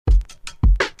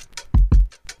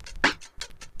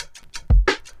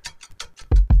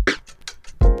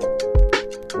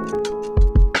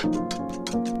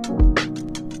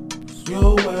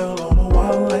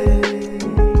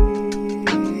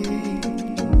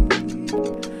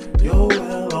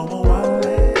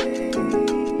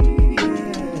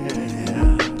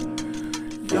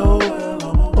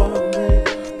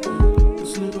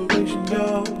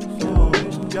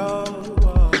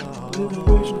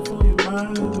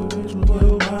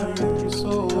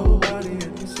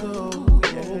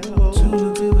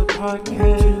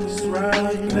podcast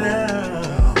right now.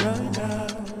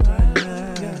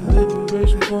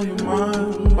 Liberation for your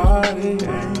mind, body,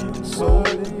 and soul.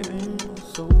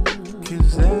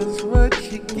 Cause that's what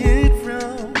you get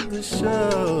from the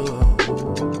show.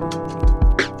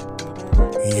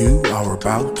 You are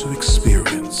about to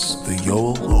experience the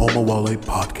Yoel Omowale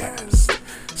podcast.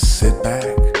 Sit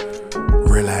back,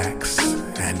 relax,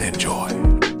 and enjoy.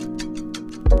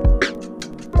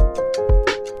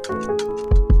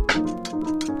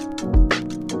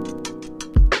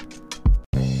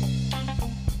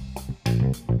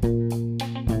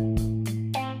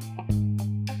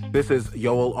 This is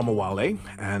Yoel Omowale,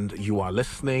 and you are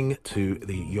listening to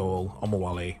the Yoel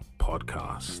Omowale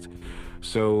podcast.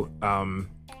 So,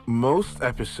 most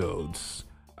episodes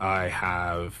I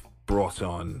have brought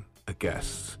on a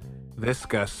guest. This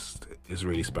guest is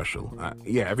really special.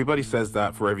 Everybody says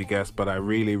that for every guest, but I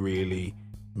really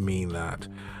mean that.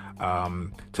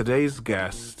 Today's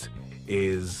guest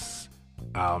is,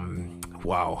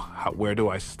 where do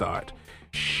I start?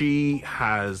 She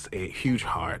has a huge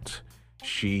heart.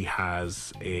 She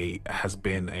has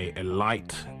been a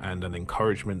light and an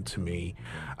encouragement to me.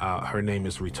 Her name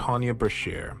is Retonia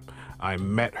Brashier. I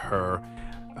met her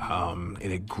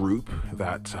in a group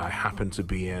that I happened to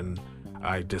be in.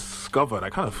 I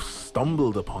kind of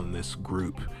stumbled upon this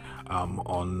group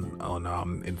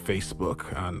in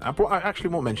Facebook, and I actually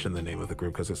won't mention the name of the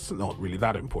group because it's not really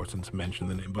that important to mention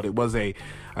the name, but it was a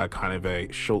kind of a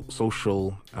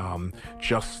social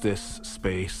justice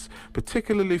space,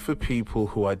 particularly for people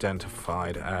who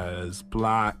identified as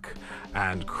Black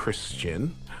and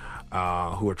Christian,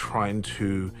 who are trying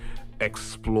to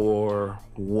explore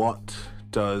what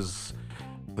does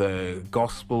the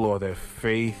gospel or their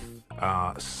faith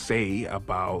say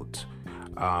about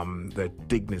their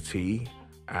dignity,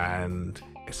 and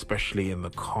especially in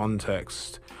the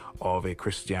context of a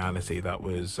Christianity that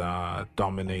was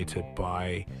dominated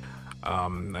by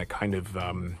a kind of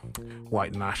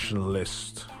white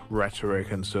nationalist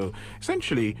rhetoric. And so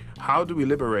essentially, how do we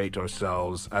liberate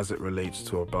ourselves as it relates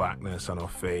to our Blackness and our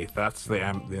faith? That's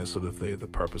the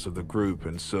purpose of the group.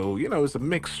 And so, it's a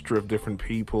mixture of different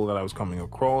people that I was coming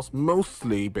across,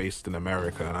 mostly based in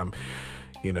America, and I'm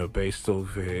based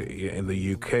over in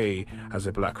the UK as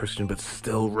a Black Christian, but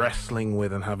still wrestling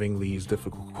with and having these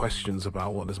difficult questions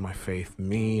about what does my faith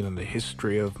mean and the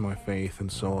history of my faith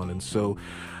and so on. And so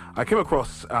I came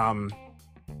across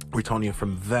Retonia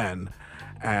from then,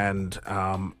 and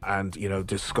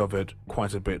discovered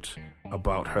quite a bit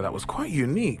about her that was quite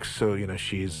unique. So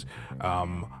she's a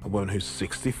woman who's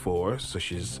 64, so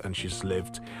she's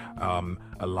lived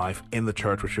a life in the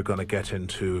church, which we're going to get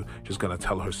into. She's going to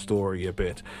tell her story a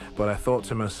bit, but I thought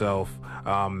to myself,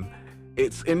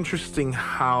 it's interesting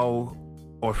how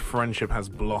our friendship has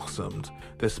blossomed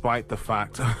despite the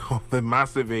fact of the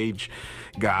massive age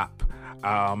gap.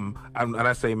 And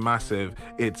I say massive,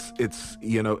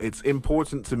 it's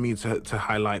important to me to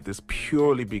highlight this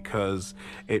purely because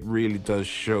it really does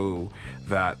show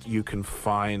that you can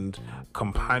find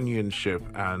companionship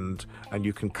and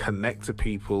you can connect to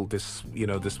people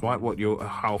despite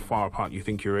how far apart you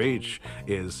think your age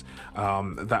is.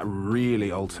 That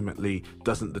really ultimately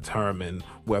doesn't determine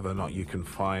whether or not you can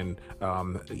find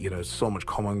so much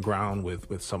common ground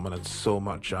with someone, and so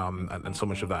much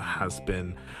of that has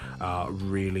been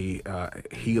really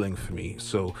healing for me.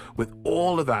 So with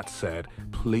all of that said,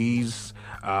 please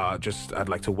I'd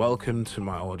like to welcome to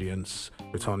my audience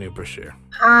Retonia Brashier.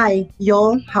 Hi,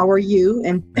 Yoel. How are you?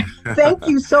 And thank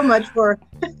you so much for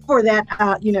that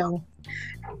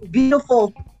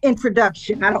beautiful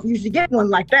introduction. I don't usually get one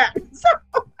like that.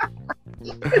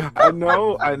 I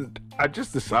know, and I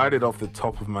just decided off the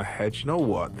top of my head, you know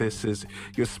what,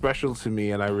 you're special to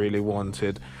me, and I really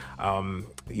wanted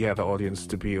the audience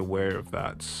to be aware of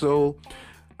that. So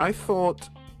I thought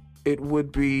it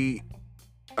would be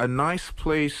a nice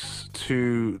place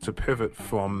to pivot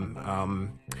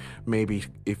from. Maybe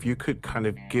if you could kind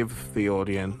of give the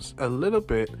audience a little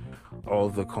bit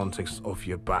of the context of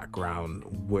your background,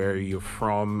 where you're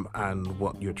from, and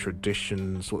what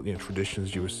traditions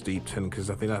you were steeped in, because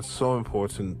I think that's so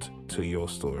important to your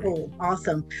story. Oh,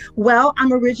 awesome. Well,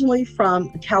 I'm originally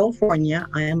from California.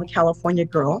 I am a California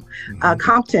girl. Mm-hmm.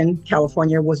 Compton,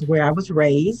 California was where I was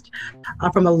raised,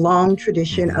 from a long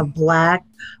tradition of Black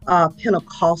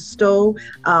Pentecostal,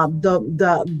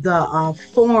 the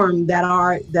form that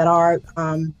our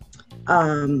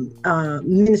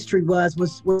ministry was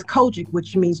Kojic,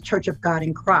 which means Church of God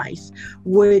in Christ,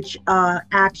 which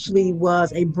actually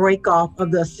was a break off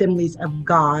of the Assemblies of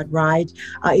God, right?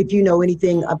 If you know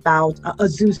anything about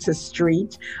Azusa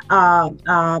Street,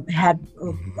 had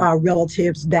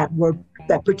relatives that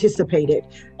that participated,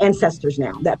 ancestors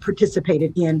now that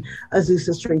participated in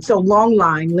Azusa Street. So long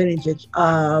line lineage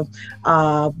of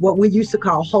what we used to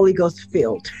call Holy Ghost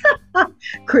filled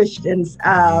Christians.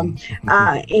 And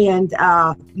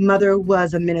mother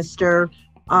was a minister.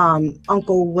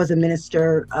 Uncle was a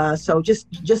minister. So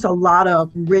just a lot of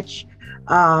rich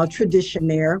tradition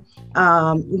there.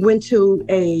 Went to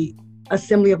a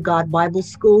Assembly of God Bible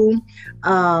School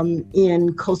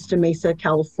in Costa Mesa,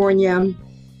 California.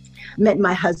 Met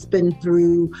my husband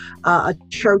through a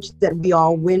church that we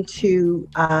all went to,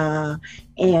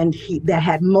 and that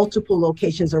had multiple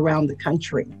locations around the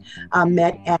country.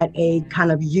 Met at a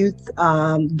kind of youth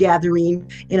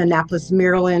gathering in Annapolis,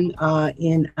 Maryland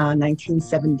in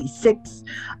 1976.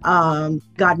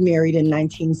 Got married in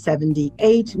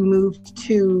 1978, moved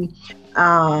to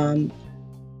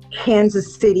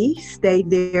Kansas City, stayed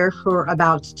there for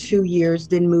about 2 years,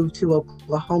 then moved to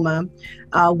Oklahoma.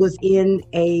 Was in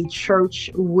a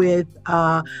church with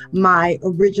my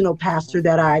original pastor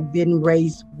that I've been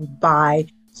raised by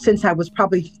since I was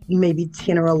probably maybe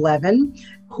 10 or 11,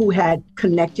 who had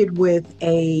connected with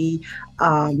a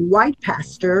white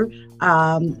pastor.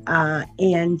 So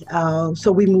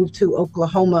we moved to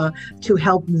Oklahoma to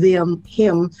help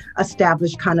him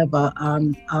establish kind of a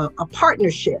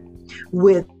partnership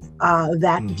with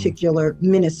that particular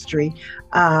ministry.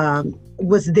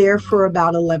 Was there for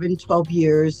about 11, 12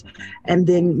 years, and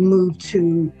then moved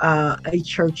to a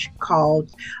church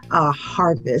called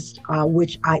Harvest,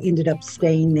 which I ended up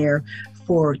staying there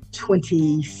for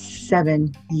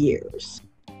 27 years.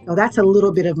 So that's a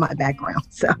little bit of my background.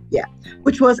 So yeah,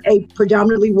 which was a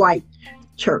predominantly white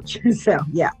church. So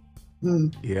yeah.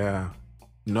 Yeah.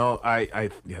 No,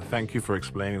 thank you for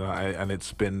explaining that, and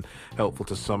it's been helpful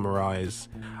to summarize,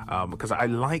 because I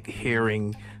like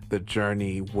hearing the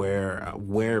journey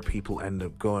where people end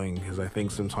up going, because I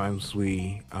think sometimes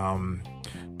we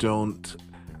don't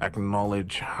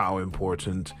acknowledge how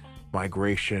important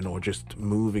migration or just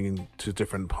moving to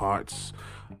different parts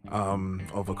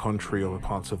of a country or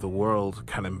parts of the world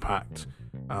can impact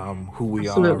who we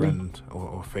Absolutely. are, and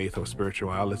or faith or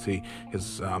spirituality.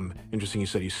 Is interesting. You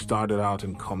said you started out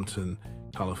in Compton,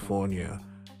 California.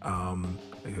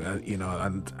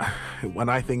 And when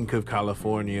I think of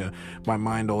California, my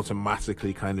mind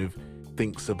automatically kind of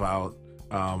thinks about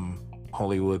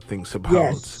Hollywood, thinks about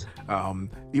Yes.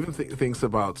 even thinks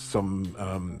about some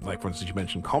like, for instance, you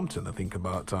mentioned Compton. I think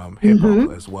about hip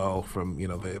hop as well, from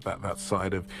that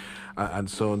side of and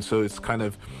so on. So it's kind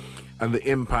of, and the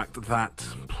impact that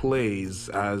plays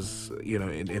as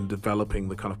in developing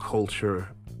the kind of culture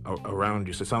around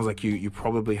you. So it sounds like you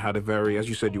probably had a very, as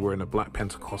you said, you were in a Black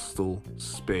Pentecostal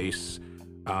space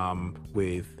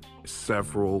with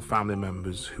several family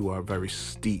members who are very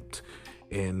steeped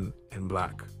in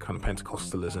Black kind of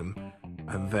Pentecostalism,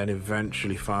 and then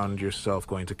eventually found yourself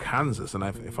going to Kansas. And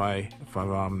if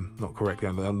I'm not correctly,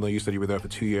 I know you said you were there for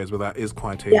 2 years, but that is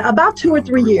quite a About 2 or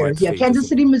 3 very years. wide Yeah, state, Kansas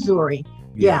City, Missouri.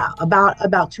 Yeah,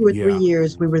 about 2 or 3 Yeah.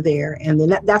 years we were there, and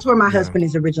then that's where my Yeah. husband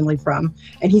is originally from,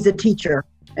 and he's a teacher.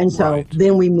 And so Right.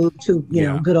 then we moved to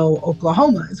Yeah. good old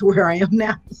Oklahoma is where I am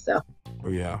now. So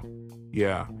Yeah.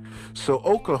 So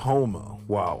Oklahoma,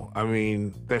 wow. I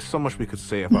mean, there's so much we could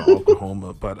say about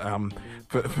Oklahoma, but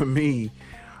for me,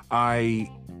 as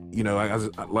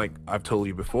like I've told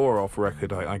you before off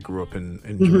record, I grew up in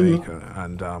Jamaica,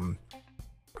 and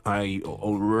I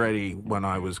already, when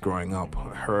I was growing up,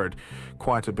 heard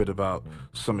quite a bit about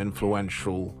some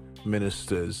influential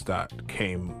ministers that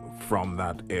came from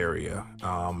that area.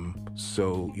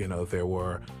 So there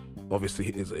were,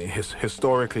 obviously,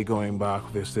 historically going back,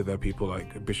 obviously there are people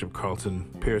like Bishop Carlton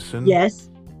Pearson. yes.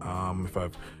 If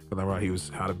I've got that right,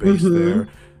 had a base there.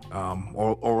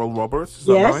 Oral Roberts, is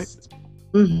that right? Yes.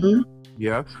 Mm-hmm.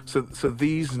 Yeah. So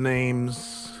these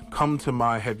names come to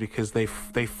my head because they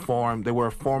were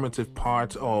a formative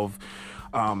part of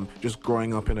just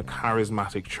growing up in a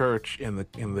charismatic church in the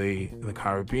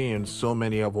Caribbean. So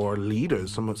many of our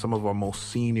leaders, some of our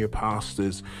most senior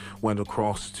pastors, went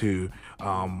across to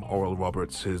Oral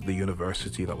Roberts, the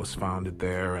university that was founded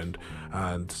there, and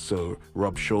so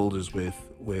rubbed shoulders with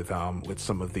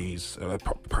some of these,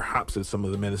 perhaps with some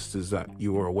of the ministers that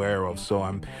you were aware of. So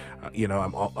I'm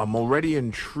already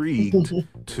intrigued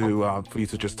to for you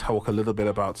to just talk a little bit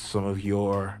about some of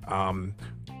your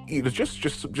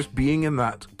just being in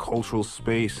that cultural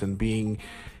space and being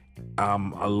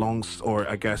or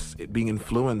I guess being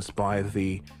influenced by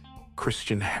the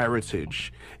Christian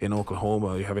heritage in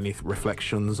Oklahoma. You have any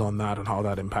reflections on that and how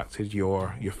that impacted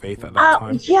your faith at that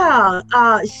time? Yeah.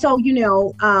 So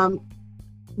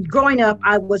growing up,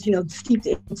 I was, steeped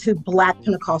into Black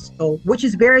Pentecostal, which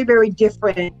is very, very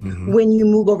different Mm-hmm. when you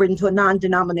move over into a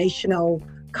non-denominational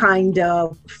kind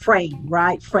of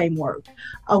framework,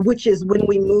 which is when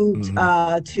we moved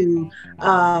Mm-hmm. to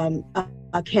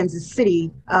Kansas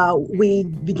City, we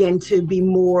began to be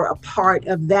more a part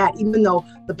of that, even though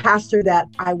the pastor that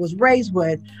I was raised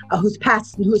with, who's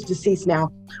deceased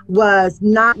now, was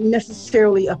not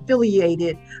necessarily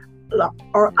affiliated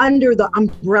or under the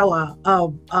umbrella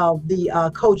of the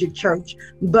Kojic Church,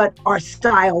 but our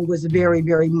style was very,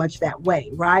 very much that way,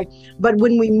 right? But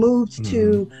when we moved Mm-hmm.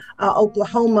 to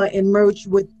Oklahoma and merged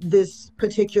with this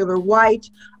particular white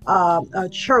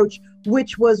church,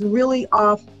 which was really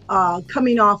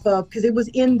coming off of, because it was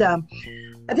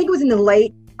I think it was in the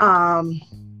late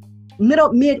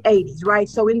mid 80s, right?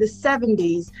 So in the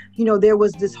 70s, there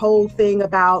was this whole thing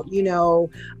about, the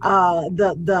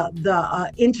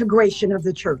integration of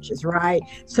the churches, right?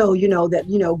 So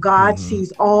that God Mm-hmm.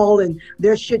 sees all, and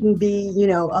there shouldn't be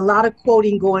a lot of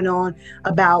quoting going on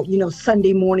about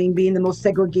Sunday morning being the most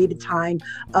segregated time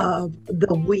of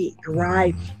the week,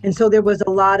 right? Mm-hmm. And so there was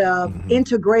a lot of Mm-hmm.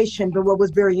 integration, but what was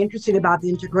very interesting about the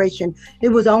integration, it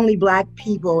was only Black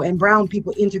people and brown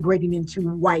people integrating into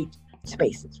white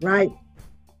spaces, right?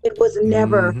 It was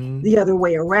never Mm-hmm. the other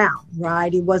way around,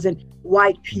 right? It wasn't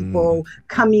white Mm-hmm. people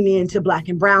coming into Black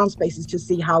and brown spaces to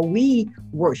see how we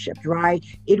worshiped, right?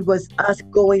 It was us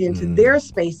going into their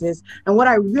spaces. And what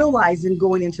I realized in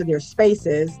going into their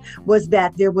spaces was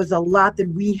that there was a lot that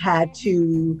we had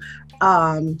to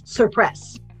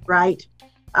suppress, right?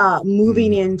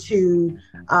 Moving Mm-hmm. into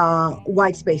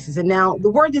white spaces. And now the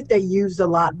word that they used a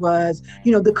lot was,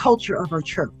 the culture of our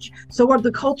church. So what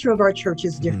the culture of our church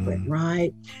is different,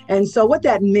 right? And so what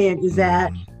that meant is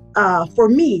that Mm-hmm. for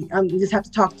me, I just have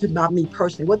to talk about me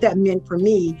personally. What that meant for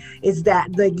me is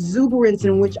that the exuberance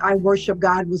in Mm-hmm. which I worship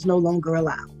God was no longer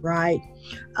allowed, right?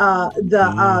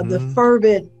 The Mm-hmm.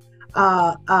 fervent,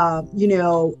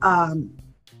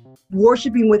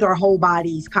 worshiping with our whole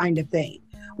bodies kind of thing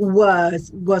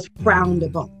was frowned Mm-hmm.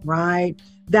 upon, right?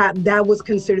 That was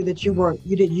considered that Mm-hmm.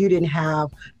 you didn't have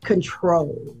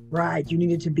control, right? You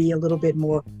needed to be a little bit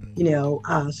more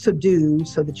subdued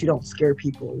so that you don't scare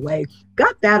people away.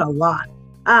 Got that a lot.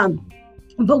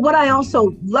 But what I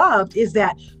also loved is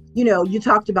that, you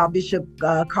talked about Bishop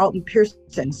Carlton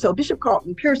Pearson. So Bishop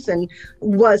Carlton Pearson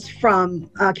was from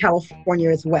California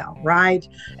as well, right?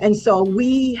 And so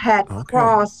we had Okay.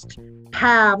 crossed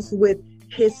paths with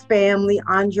his family,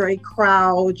 Andre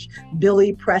Crouch,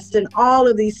 Billy Preston, all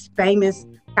of these famous,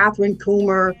 Catherine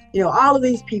Coomer, all of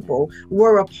these people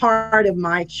were a part of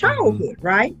my Mm-hmm. childhood,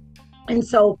 right? And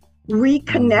so Mm-hmm.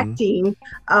 reconnecting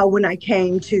when I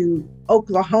came to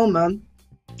Oklahoma,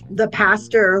 the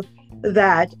pastor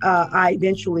that I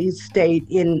eventually stayed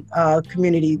in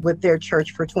community with their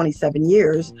church for 27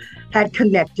 years had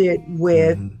connected Mm-hmm.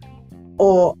 with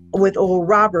Oral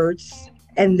Roberts,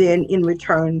 and then in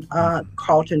return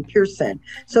Carlton Pearson.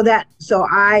 So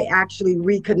I actually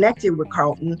reconnected with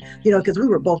Carlton, because we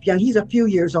were both young. He's a few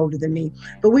years older than me,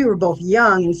 but we were both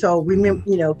young, and so remember,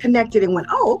 Mm-hmm. connected and went,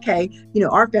 oh, okay,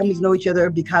 our families know each other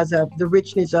because of the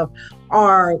richness of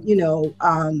our,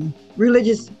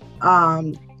 religious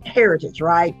heritage,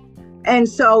 right? And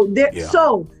so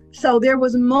Yeah. there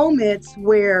was moments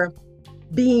where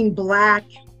being Black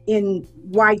in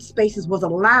white spaces was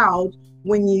allowed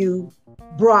when you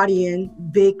brought in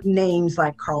big names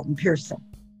like Carlton Pearson.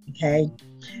 Okay.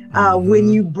 When Mm-hmm.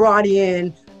 you brought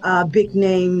in big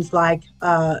names like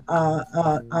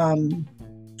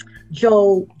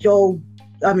Joe,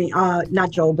 I mean,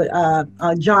 not Joe, but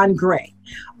John Gray.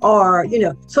 Or,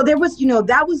 so there was,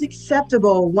 that was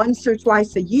acceptable once or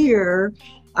twice a year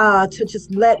to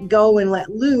just let go and let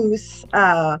loose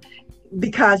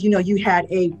because, you had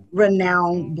a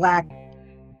renowned Black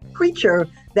preacher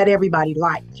that everybody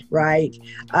liked, right?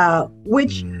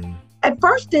 Which Mm-hmm. at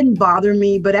first didn't bother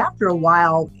me, but after a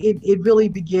while, it really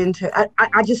began to.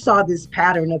 I just saw this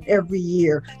pattern of every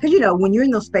year. Because, when you're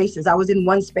in those spaces, I was in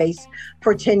one space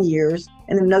for 10 years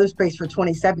and in another space for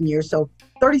 27 years. So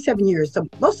 37 years, so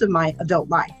most of my adult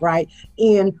life, right,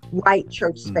 in white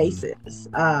church spaces.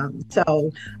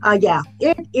 Yeah,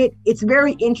 it's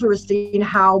very interesting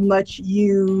how much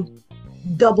you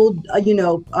double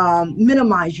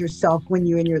minimize yourself when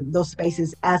you're in those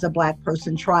spaces as a Black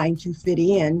person trying to fit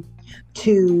in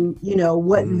to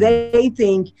what Mm-hmm. they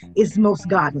think is most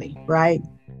godly, right?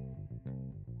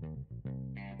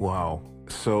 Wow.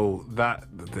 So that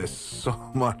there's so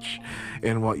much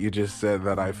in what you just said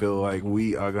that I feel like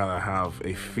we are gonna have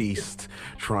a feast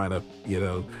trying to,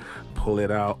 pull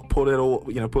it out, pull it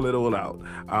all out.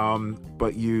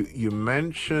 But you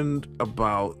mentioned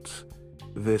about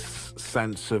this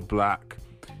sense of black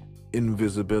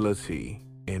invisibility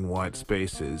in white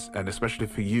spaces, and especially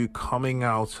for you coming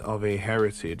out of a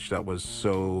heritage that was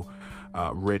so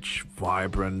rich,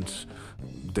 vibrant,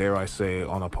 dare I say,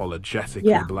 unapologetically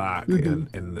Yeah. black Hmm.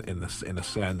 in a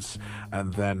sense,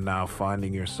 and then now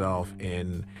finding yourself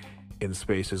in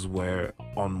spaces where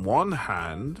on one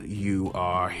hand you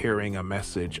are hearing a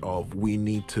message of we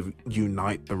need to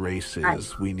unite the Right.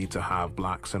 races, we need to have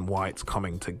blacks and whites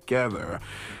coming together,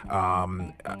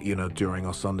 during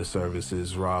our Sunday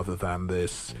services, rather than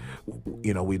this,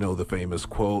 we know the famous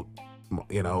quote,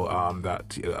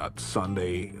 that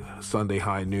Sunday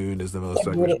high noon is the most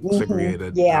Hmm.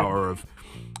 segregated Yeah. hour of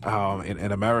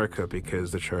in America,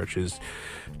 because the churches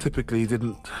typically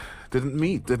didn't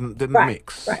meet, didn't Right.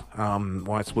 mix. Right.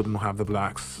 Whites wouldn't have the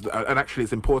blacks, and actually,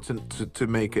 it's important to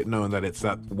make it known that it's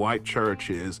that white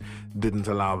churches didn't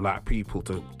allow black people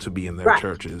to be in their Right.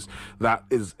 churches. That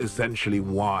is essentially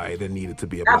why there needed to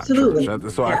be a black church. Absolutely.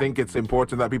 So I Yeah. think it's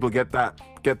important that people get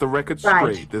the record Right.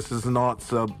 straight. This is not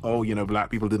black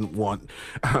people didn't want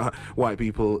white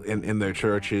people in their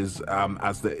churches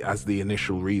as the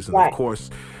initial reason. Of Right. course,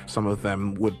 some of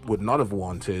them would not have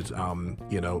wanted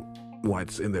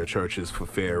whites in their churches for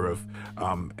fear of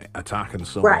attack and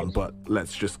so Right. on, but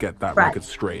let's just get that Right. record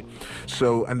straight.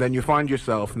 So, and then you find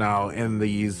yourself now in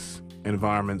these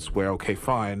environments where, okay,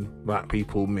 fine, black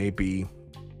people may be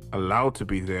allowed to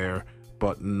be there,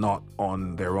 but not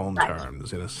on their own Right.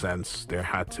 terms. In a sense, there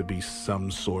had to be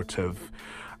some sort of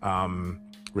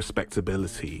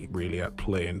respectability really at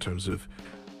play in terms of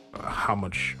how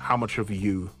much of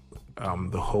you,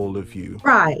 the whole of you,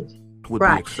 Right. would be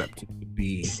Right. accepted to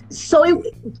be. So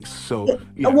So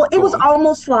yeah, well, it go was on.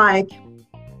 almost like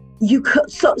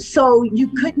so you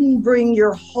couldn't bring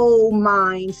your whole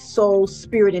mind, soul,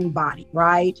 spirit, and body,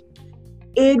 right?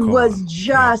 It Come was on.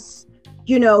 Yeah. just,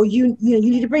 you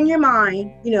need to bring your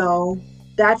mind,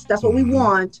 that's what we Hmm.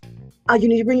 want. You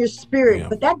need to bring your spirit, Yeah.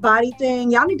 but that body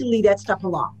thing, y'all need to leave that stuff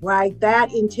alone, right?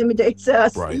 That intimidates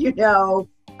us, Right.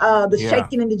 the Yeah.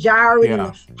 shaking and the gyring and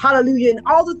Yeah. the hallelujah and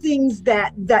all the things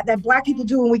that black people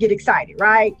do when we get excited,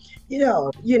 right?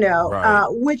 Right.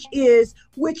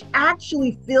 Which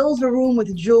actually fills a room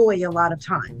with joy a lot of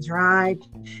times, right?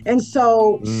 And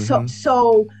Hmm.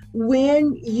 so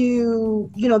when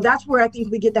that's where I think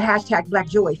we get the hashtag Black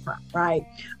Joy from, right?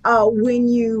 When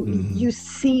Hmm. you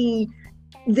see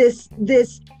this,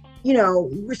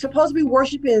 we're supposed to be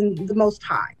worshiping the Most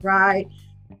High, right?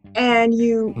 And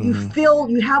you Hmm. feel,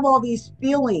 you have all these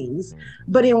feelings,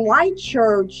 but in white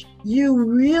church you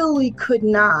really could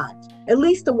not, at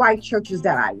least the white churches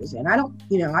that I was in. I don't,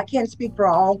 I can't speak for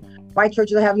all white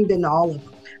churches, I haven't been to all of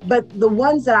them, but the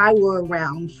ones that I were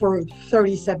around for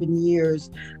 37 years,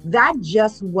 that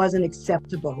just wasn't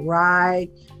acceptable, right?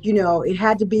 It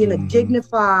had to be in a Hmm.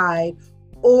 dignified,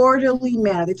 orderly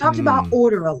manner. They talked about Mm.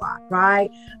 order a lot, right?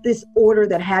 This order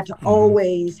that had to Hmm.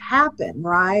 always happen,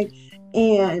 right?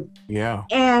 And Yeah.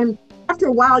 and after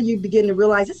a while, you begin to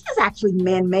realize this is actually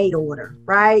man-made order,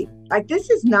 right? Like this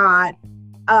is Hmm.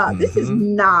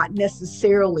 not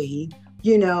necessarily,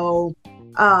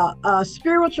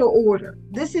 spiritual order.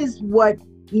 This is what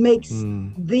makes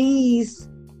Mm. these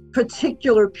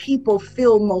particular people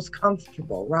feel most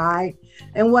comfortable, right?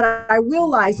 And what I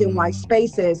realized in white Mm.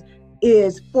 spaces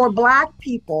is for black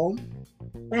people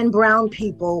and brown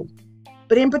people,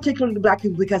 but in particular the black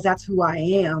people, because that's who I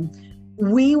am,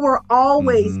 we were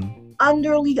always Hmm.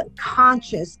 underly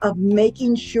conscious of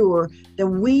making sure that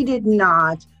we did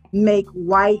not make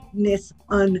whiteness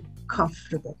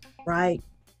uncomfortable, right?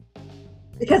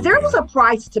 Because there was Okay. a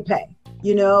price to pay.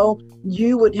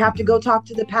 You would have to go Hmm. talk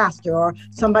to the pastor, or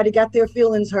somebody got their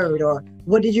feelings hurt, or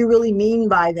what did you really mean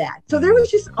by that? So there Mm. was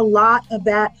just a lot of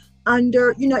that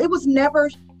under, it was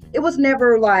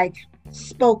never like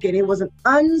spoken. It was an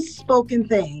unspoken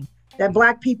thing that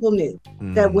black people knew,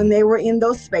 that when Mm. they were in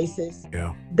those spaces,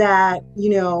 Yeah. that,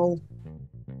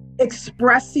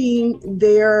 expressing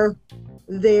their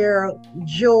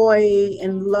joy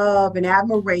and love and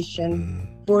admiration Mm.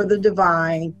 for the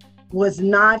divine was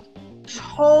not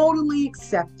totally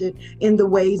accepted in the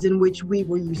ways in which we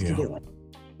were used to Yeah. doing.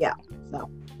 Yeah. So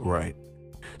Right.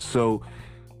 So,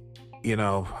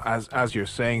 as you're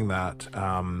saying that,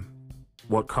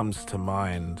 what comes to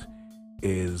mind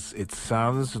is it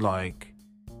sounds like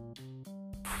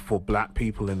for black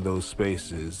people in those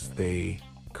spaces, they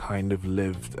kind of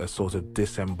lived a sort of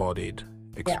disembodied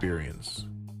yeah. experience.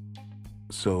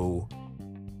 So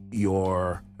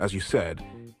as you said,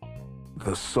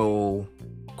 the soul,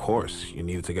 of course, you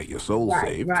needed to get your soul Right,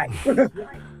 saved. right.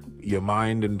 Your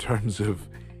mind, in terms of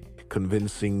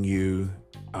convincing you,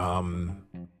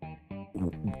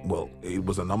 well, it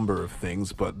was a number of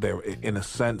things, but there, in a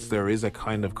sense, there is a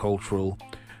kind of cultural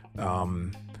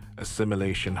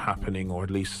assimilation happening, or at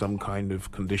least some kind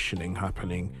of conditioning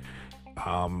happening,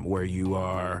 where you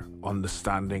are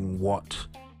understanding what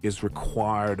is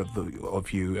required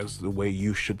of you as the way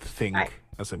you should think Right.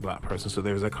 as a Black person. So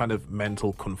there's a kind of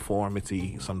mental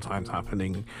conformity sometimes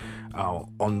happening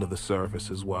under the surface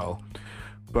as well.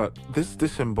 But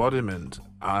this embodiment,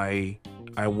 I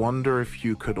wonder if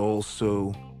you could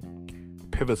also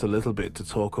pivot a little bit to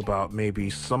talk about maybe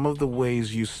some of the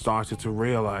ways you started to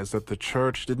realize that the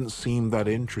church didn't seem that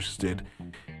interested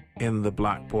in the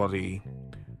Black body,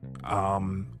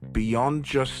 beyond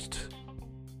just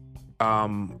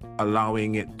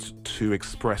allowing it to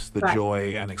express the Right.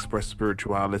 joy and express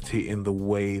spirituality in the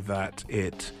way that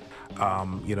it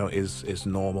is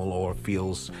normal or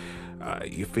feels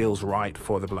it feels right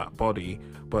for the Black body,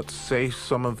 but say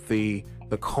some of the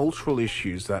cultural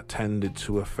issues that tended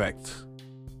to affect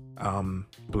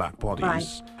Black Right.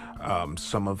 bodies,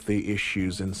 some of the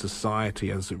issues in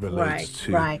society as it Right. relates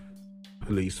to Right.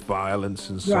 police violence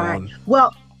and so Right. on.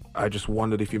 Well, I just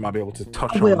wondered if you might be able to I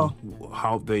touch on will.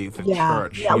 how the Yeah.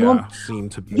 church, Yeah. Well,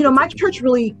 seemed to be able my to. church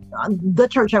really, the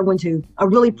church I went to,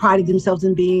 really prided themselves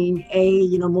in being a,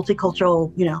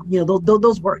 multicultural,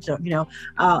 those words,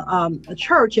 a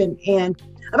church. And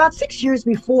about 6 years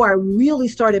before I really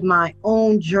started my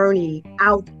own journey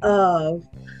out of,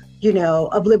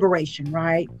 of liberation,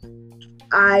 right?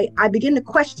 I begin to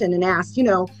question and ask,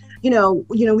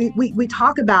 we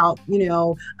talk about,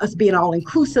 us being all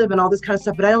inclusive and all this kind of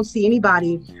stuff, but I don't see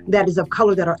anybody that is of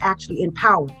color that are actually in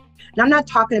power. Now, I'm not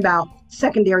talking about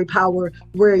secondary power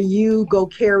where you go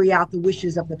carry out the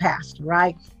wishes of the pastor,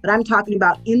 right? But I'm talking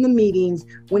about in the meetings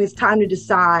when it's time to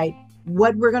decide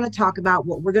what we're going to talk about,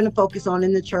 what we're going to focus on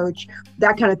in the church,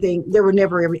 that kind of thing. There were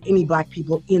never any Black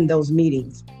people in those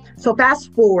meetings. So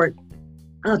fast forward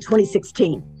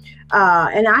 2016.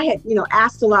 And I had,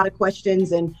 asked a lot of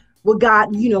questions, and well, God,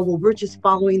 we're just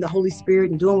following the Holy Spirit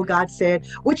and doing what God said,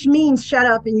 which means shut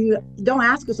up and you don't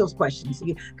ask us those questions.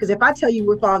 Because if I tell you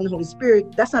we're following the Holy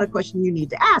Spirit, that's not a question you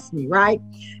need to ask me, right?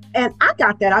 And I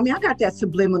got that. I got that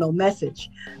subliminal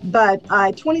message. But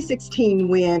 2016,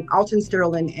 when Alton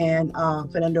Sterling and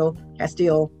Fernando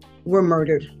Castillo were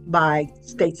murdered by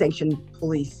state-sanctioned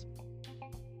police.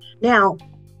 Now,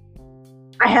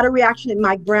 I had a reaction in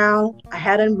Mike Brown. I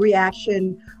had a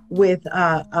reaction with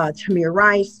Tamir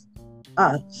Rice,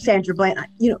 Sandra Bland,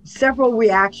 several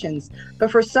reactions. But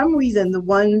for some reason, the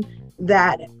one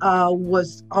that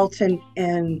was Alton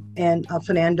and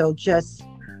Fernando just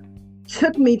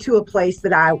took me to a place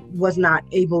that I was not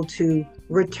able to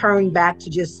return back to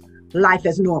just life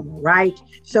as normal, right?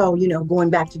 So, going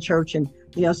back to church and,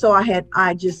 so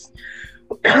I just,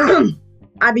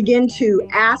 I began to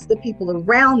ask the people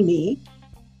around me,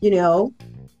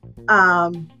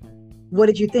 what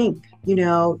did you think?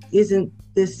 Isn't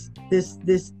this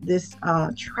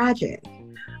tragic?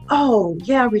 Oh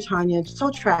yeah, Retonia, it's so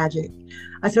tragic.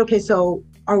 I said, okay, so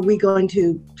are we going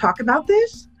to talk about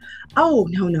this? Oh,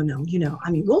 no. We're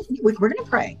going to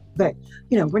pray, but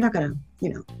we're not going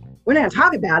to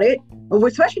talk about it. We're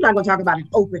especially not going to talk about it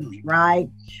openly, right?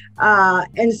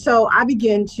 And so I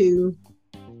began to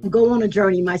go on a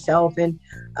journey myself and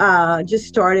just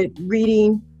started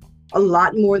reading a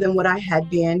lot more than what I had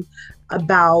been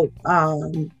about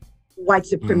white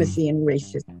supremacy and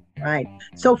racism, right?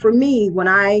 So for me, when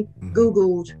I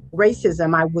Googled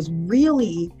racism, I was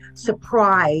really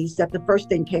surprised that the first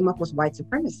thing came up was white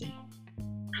supremacy.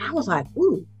 I was like,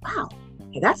 ooh, wow,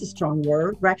 okay, that's a strong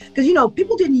word, right? Because,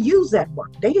 people didn't use that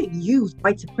word. They didn't use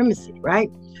white supremacy, right?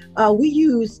 We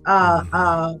use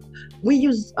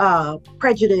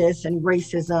prejudice and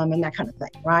racism and that kind of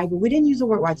thing, right? But we didn't use the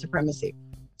word white supremacy.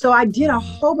 So I did a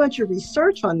whole bunch of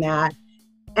research on that.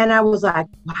 And I was like,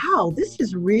 wow, this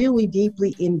is really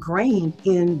deeply ingrained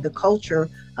in the culture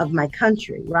of my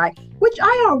country, right? Which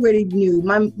I already knew.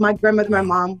 My grandmother, my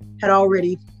mom had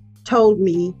already told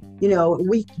me,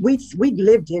 we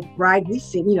lived it, right? We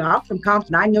see, I'm from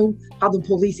Compton. I know how the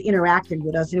police interacted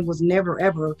with us, and it was never,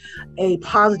 ever a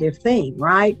positive thing,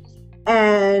 right?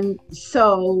 And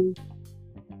so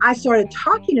I started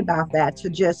talking about that to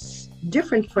just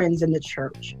different friends in the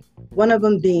church, one of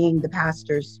them being the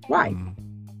pastor's wife.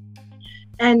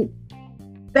 And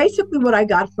basically what I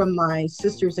got from my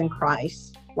sisters in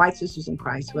Christ, white sisters in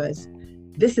Christ, was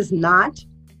this is not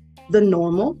the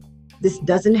normal. This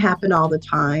doesn't happen all the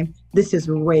time. This is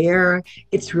rare.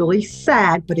 It's really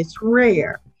sad, but it's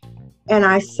rare. And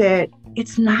I said,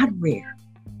 it's not rare.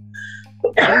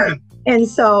 And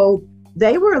so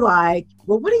they were like,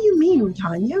 well, what do you mean,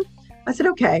 Retonia? I said,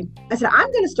 okay. I said,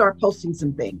 I'm going to start posting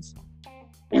some things.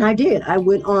 And I did. I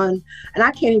went on, and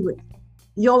I can't even,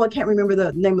 Yola, I can't remember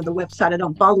the name of the website. I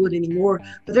don't follow it anymore.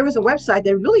 But there was a website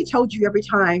that really told you every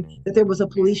time that there was a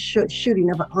police shooting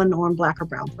of an unarmed Black or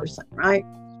brown person, right?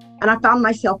 And I found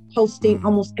myself posting Mm.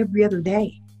 almost every other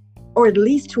day, or at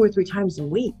least 2 or 3 times a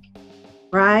week,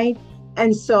 right?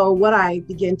 And so what I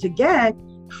began to get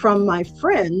from my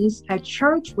friends at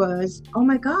church was, oh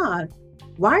my God,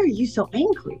 why are you so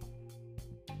angry?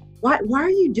 Why are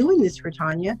you doing this,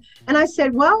 Retonia? And I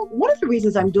said, well, one of the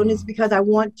reasons I'm doing this is because I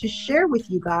want to share with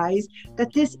you guys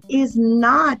that this is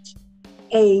not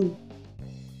a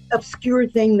obscure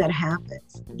thing that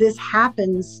happens. This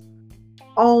happens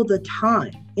all the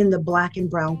time in the Black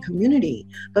and brown community.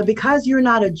 But because you're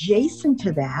not adjacent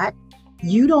to that,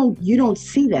 you don't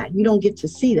see that. You don't get to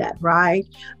see that, right?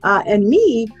 And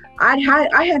me, I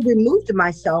had removed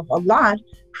myself a lot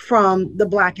from the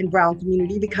Black and brown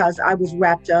community because I was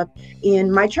wrapped up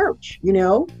in my church. We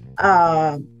were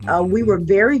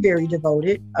very, very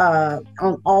devoted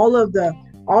on all of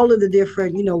the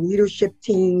different, leadership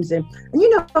teams, and you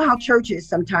know how church is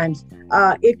sometimes.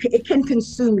 It can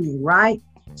consume you, right?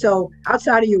 So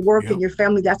outside of your work Yep. and your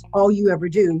family, that's all you ever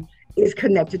do is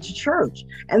connected to church.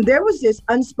 And there was this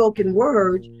unspoken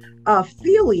word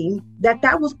feeling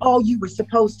that was all you were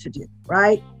supposed to do,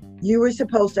 right? You were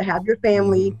supposed to have your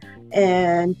family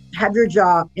and have your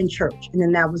job in church, and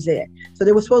then that was it. So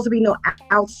there was supposed to be no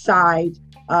outside,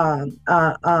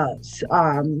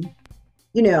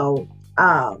 you know,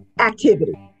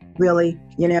 activity, really,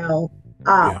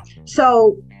 Yeah.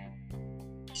 So,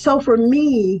 so for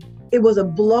me, it was a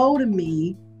blow to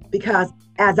me because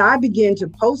as I began to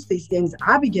post these things,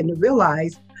 I began to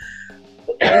realize,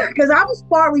 because I was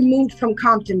far removed from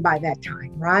Compton by that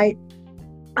time, right?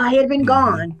 I had been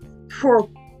gone for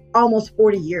almost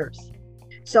 40 years.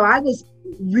 So I was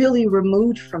really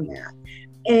removed from that.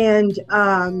 And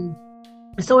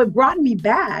so it brought me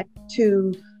back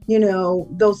to,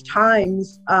 those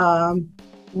times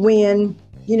when,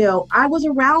 I was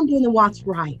around doing the what's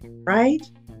right?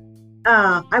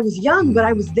 I was young, but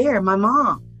I was there. My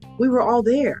mom, we were all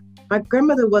there. My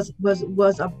grandmother was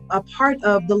a part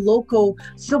of the local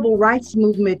civil rights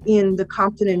movement in the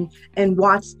Compton and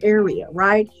Watts area,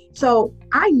 right? So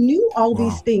I knew all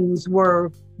these Wow. things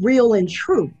were real and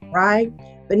true, right?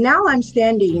 But now I'm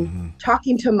standing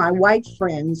talking to my white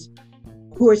friends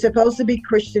who are supposed to be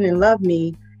Christian and love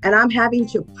me, and I'm having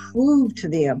to prove to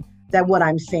them that what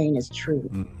I'm saying is true.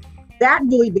 That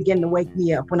really began to wake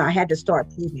me up when I had to start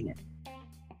proving it.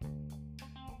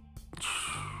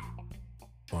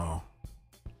 Wow.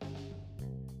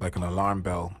 Like an alarm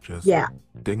bell, just Yeah,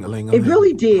 it ding-a-ling-a-ling.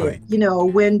 really did. Like,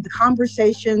 When the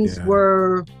conversations yeah.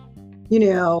 were, you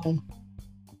know,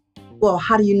 well,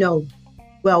 how do you know?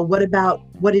 Well, what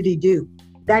did he do?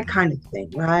 That kind of thing,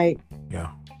 right?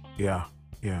 Yeah. Yeah.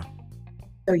 Yeah.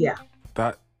 So yeah.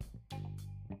 That,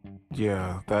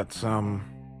 yeah, that's, I'm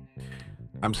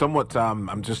somewhat,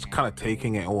 I'm just kind of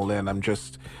taking it all in. I'm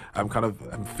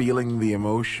feeling the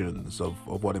emotions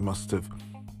of what it must have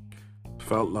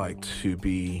felt like to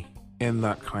be in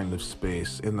that kind of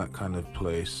space, in that kind of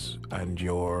place, and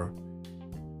your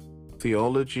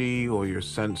theology or your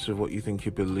sense of what you think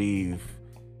you believe,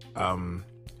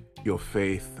 your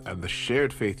faith and the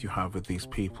shared faith you have with these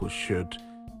people should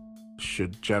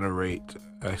generate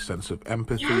a sense of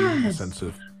empathy, a Yes. sense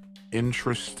of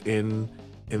interest in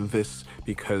this,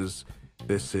 because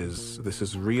this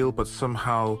is real, but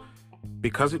somehow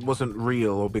because it wasn't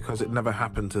real or because it never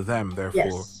happened to them, therefore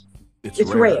Yes. it's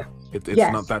It's rare. rare. It's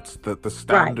Yes. not, that's the Right.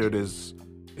 standard is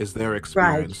their Right.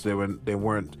 experience.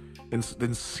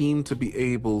 Didn't seem to be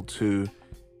able to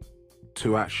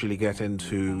actually get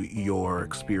into your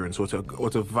experience or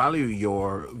to value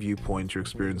your viewpoint, your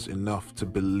experience enough to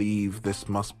believe this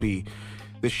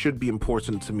should be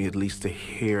important to me, at least to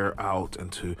hear out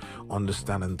and to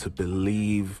understand and to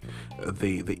believe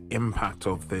the impact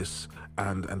of this,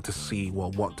 and to see,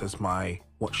 well, what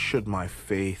should my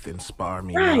faith inspire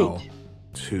me Right. now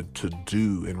to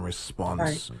do in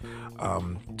response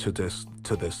to this,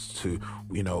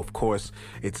 of course.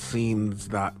 It seems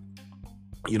that,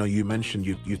 you mentioned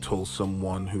you told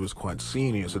someone who was quite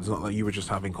senior, so it's not like you were just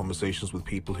having conversations with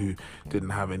people who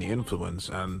didn't have any influence,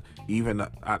 and even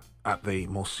at the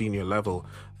most senior level,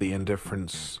 the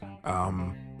indifference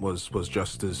was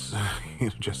just as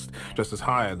just as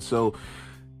high, and so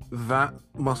that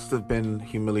must have been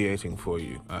humiliating for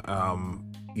you.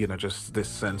 Just this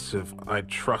sense of, I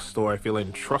trust, or I feel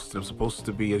entrusted. I'm supposed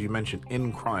to be, as you mentioned,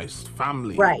 in Christ,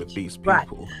 family with these Right.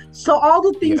 people. So all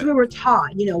the things Yeah. we were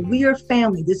taught, we are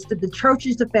family. The church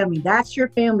is the family. That's your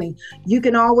family. You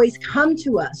can always come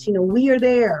to us. We are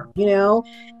there.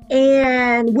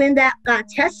 And when that got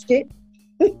tested,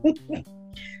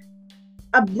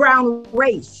 around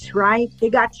race, right? It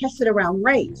got tested around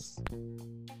race.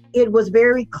 It was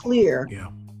very clear Yeah.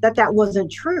 that that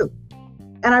wasn't true.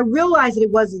 And I realized that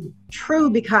it wasn't true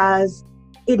because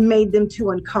it made them too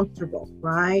uncomfortable,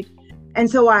 right? And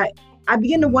so I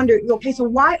began to wonder, okay, so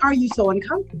why are you so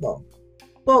uncomfortable?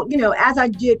 Well, as I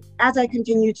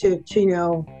continue to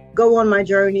go on my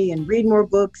journey and read more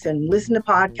books and listen to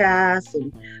podcasts,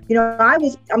 and I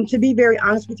was, to be very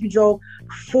honest with you, Joel,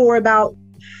 for about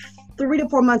 3 to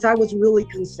 4 months, I was really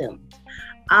consumed.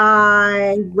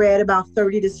 I read about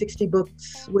 30 to 60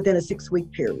 books within a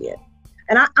 6-week period.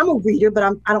 And I'm a reader, but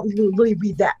I don't really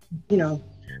read that,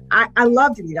 I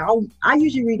love to read. I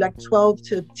usually read like 12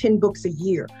 to 10 books a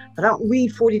year, but I don't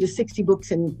read 40 to 60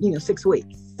 books in 6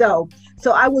 weeks. So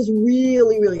I was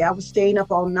really, I was staying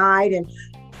up all night, and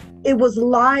it was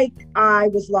like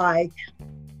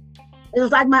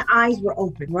my eyes were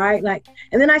open, right?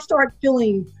 And then I started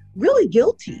feeling really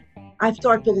guilty. I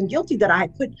started feeling guilty that I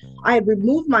had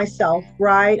removed myself,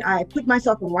 right? I put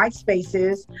myself in white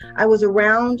spaces. I was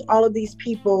around all of these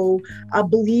people,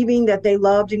 believing that they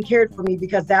loved and cared for me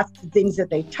because that's the things that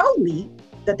they told me,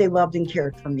 that they loved and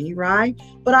cared for me, right?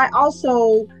 But I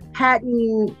also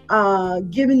hadn't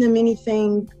given them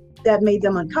anything that made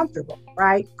them uncomfortable,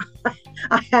 right?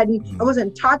 I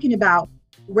wasn't talking about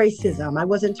racism. I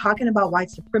wasn't talking about white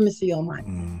supremacy on my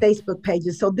Facebook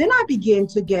pages. So then I began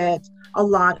to get a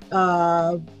lot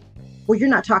of, well, you're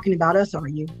not talking about us, are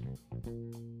you?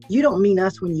 You don't mean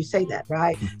us when you say that,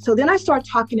 right? So then I start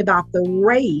talking about about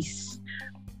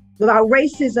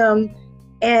racism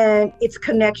and its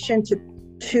connection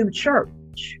to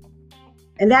church.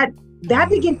 And that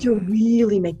began to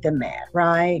really make them mad,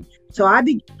 right? So I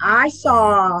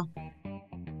saw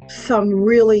some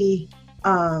really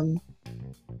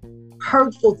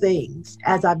hurtful things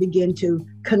as I began to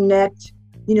connect,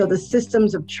 the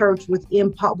systems of church with the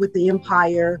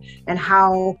empire, and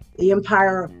how the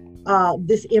empire,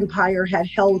 this empire had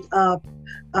held up,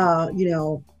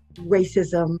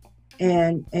 racism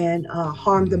and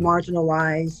harmed the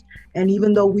marginalized. And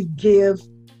even though we give,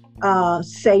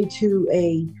 say, to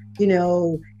a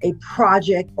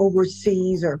project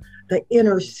overseas or the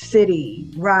inner city,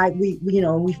 right?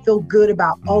 We feel good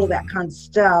about all of that kind of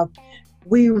stuff.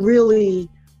 We really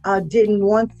didn't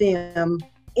want them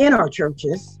in our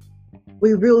churches.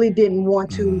 We really didn't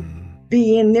want to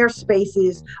be in their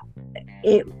spaces,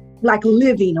 like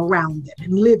living around them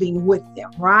and living with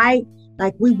them, right?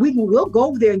 Like we'll go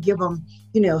over there and give them,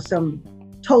 some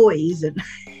toys and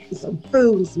some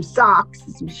food and some socks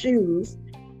and some shoes,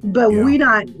 but we're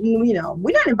not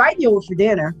inviting you over for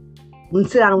dinner and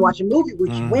sit down and watch a movie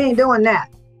with you. We ain't doing that.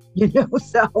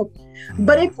 So,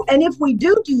 but if we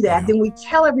do that, then we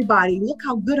tell everybody, look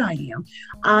how good I am.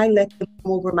 I let them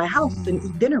come over to my house and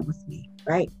eat dinner with me,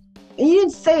 right? And you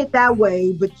didn't say it that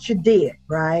way, but you did,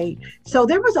 right? So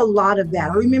there was a lot of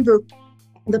that. I remember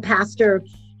the pastor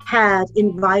had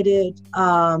invited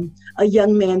a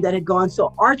young man that had gone.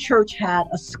 So our church had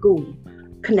a school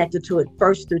connected to it,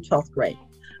 1st through 12th grade.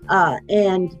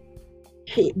 And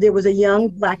there was a young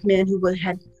Black man who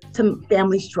had some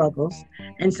family struggles.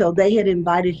 And so they had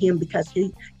invited him because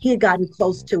he had gotten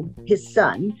close to his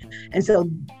son. And so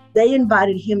they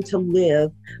invited him to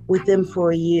live with them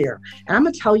for a year. And I'm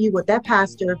going to tell you what the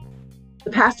pastor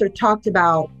talked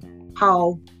about,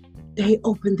 how they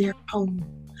opened their home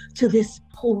to this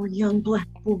poor young Black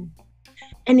boy.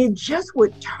 And it just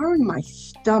would turn my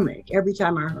stomach every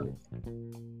time I heard it.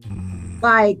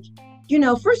 Like,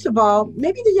 first of all,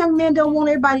 maybe the young man don't want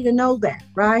everybody to know that,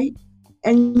 right?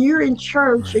 And you're in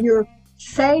church and you're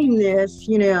saying this,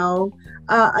 and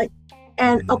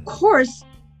of course,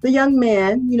 the young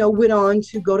man, went on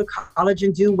to go to college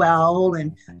and do well.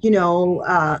 And,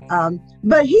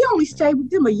 but he only stayed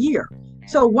with them a year.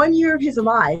 So 1 year of his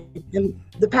life, and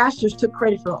the pastors took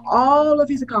credit for all of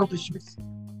his accomplishments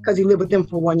because he lived with them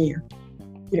for 1 year.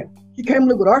 He came to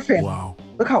live with our family. Wow.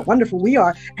 Look how wonderful we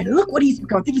are. And look what he's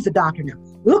become. I think he's a doctor now.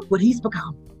 Look what he's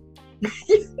become. But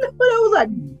I was like,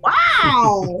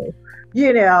 wow,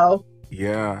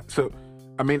 Yeah. So,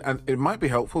 I mean, and it might be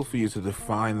helpful for you to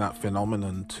define that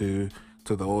phenomenon to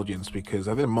the audience, because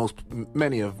I think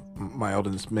many of my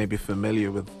audience may be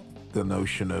familiar with the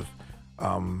notion of,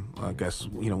 I guess,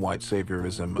 white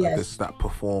saviorism, Yes. that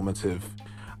performative,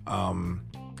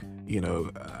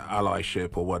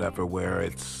 allyship or whatever, where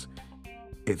it's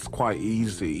quite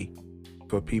easy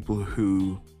for people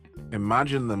who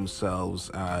imagine themselves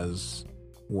as,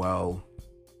 well,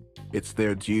 it's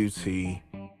their duty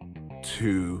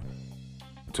to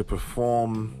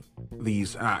perform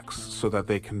these acts so that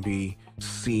they can be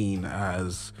seen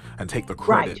as and take the Right.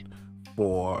 credit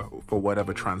for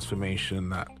whatever transformation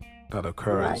that Right.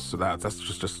 occurs. So that's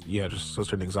just yeah, just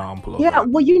such an example of Yeah, that.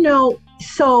 well,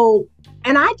 so,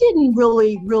 and I didn't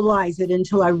really realize it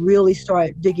until I really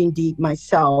started digging deep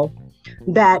myself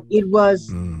that it was,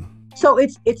 Mm, so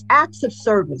it's acts of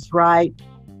service, right?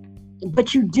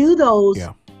 But you do those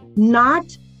yeah. not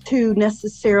to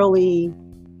necessarily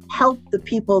help the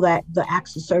people that the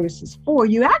acts of service is for.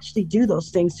 You actually do those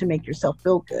things to make yourself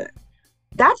feel good.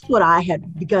 That's what I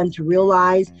had begun to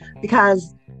realize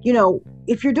because,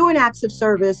 if you're doing acts of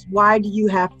service, why do you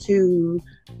have to,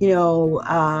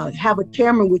 have a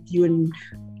camera with you and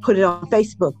put it on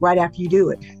Facebook right after you do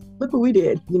it? Look what we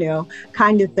did,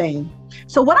 kind of thing.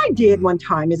 So what I did Mm, one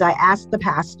time is I asked the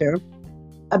pastor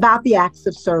about the acts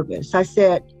of service. I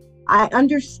said, I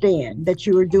understand that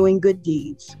you are doing good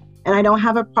deeds, and I don't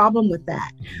have a problem with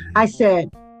that. I said,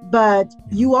 but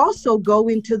you also go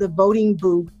into the voting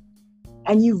booth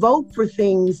and you vote for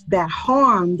things that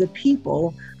harm the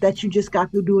people that you just got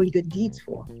through doing good deeds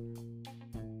for.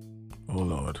 oh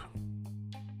Lord.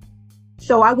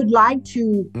 So I would like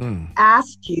to Mm,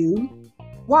 ask you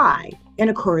why. And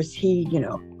of course,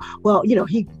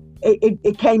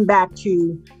 it came back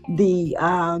to the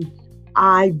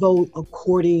I vote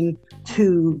according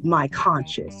to my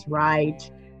conscience, right?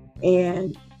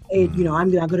 And mm,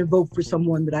 I'm not going to vote for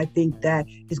someone that I think that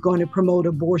is going to promote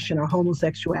abortion or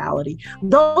homosexuality.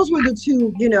 Those were the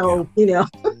two, yeah.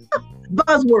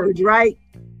 buzzwords, right?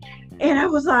 And I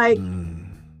was like, Mm,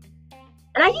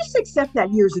 and I used to accept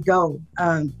that years ago,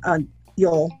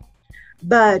 y'all.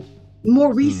 But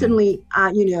more mm, recently,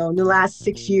 in the last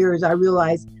 6 years, I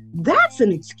realized that's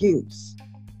an excuse.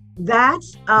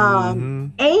 That's mm-hmm.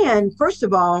 and first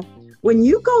of all, when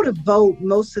you go to vote,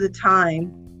 most of the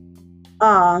time,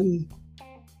 um,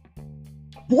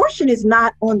 abortion is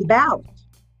not on the ballot.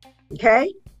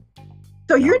 Okay,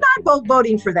 so Yeah. you're not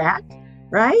voting for that,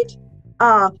 right?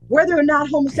 Whether or not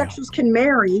Yeah. homosexuals can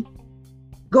marry,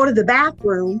 go to the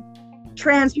bathroom,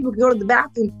 trans people can go to the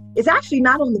bathroom, it's actually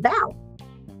not on the ballot.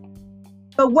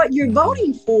 But what you're Mm-hmm.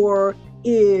 voting for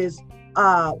is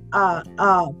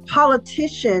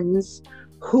politicians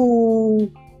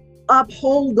who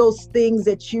uphold those things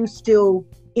that you still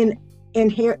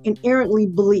inherently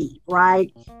believe,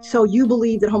 right? So you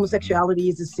believe that homosexuality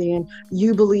is a sin.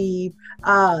 You believe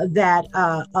that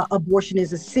abortion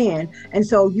is a sin. And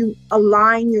so you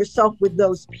align yourself with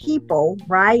those people,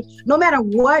 right? No matter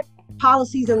what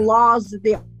policies and laws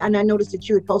that and I noticed that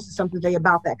you had posted something today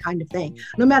about that kind of thing.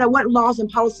 No matter what laws and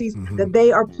policies Mm-hmm. that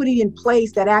they are putting in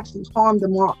place that actually harm the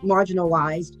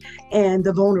marginalized and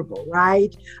the vulnerable,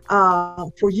 right?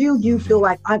 For you Mm-hmm. feel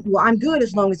like I'm good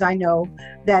as long as I know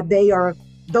that they are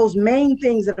those main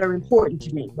things that are important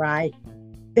to me, right?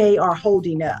 They are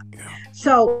holding up. Yeah.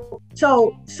 So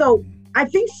I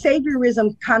think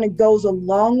saviorism kind of goes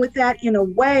along with that in a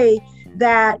way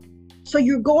that, so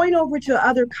you're going over to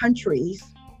other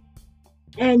countries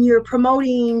and you're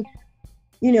promoting,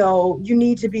 you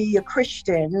need to be a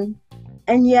Christian.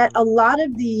 And yet a lot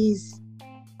of these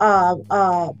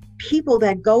people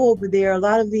that go over there, a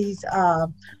lot of these,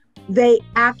 they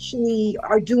actually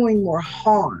are doing more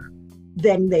harm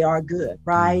than they are good,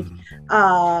 right?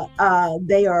 Mm-hmm.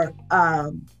 They are,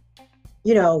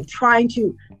 trying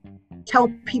to tell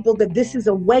people that this is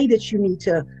a way that you need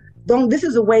to,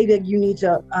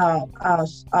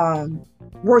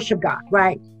 worship God,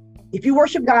 right? If you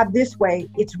worship God this way,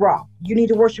 it's wrong. You need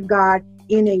to worship God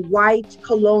in a white,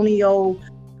 colonial,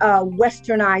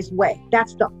 westernized way.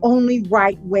 That's the only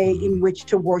right way in which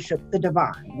to worship the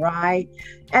divine, right?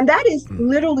 And that is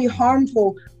literally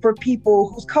harmful for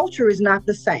people whose culture is not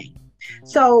the same.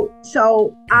 So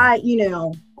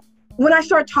Yeah. when I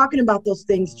started talking about those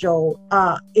things, Joel,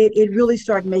 it really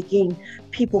started making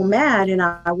people mad. And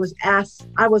I was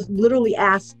literally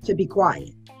asked to be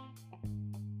quiet,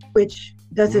 which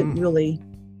doesn't Mm. really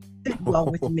sit well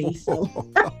with me. So,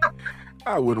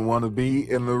 I wouldn't want to be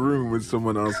in the room with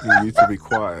someone asking you to be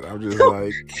quiet. I'm just so,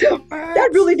 like, so that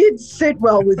what? really didn't sit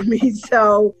well with me.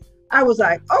 So I was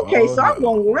like, okay, Oh so I'm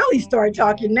no. going to really start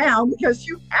talking now because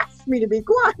you asked me to be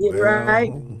quiet, right?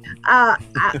 Well. Uh,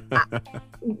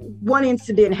 One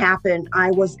incident happened.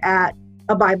 I was at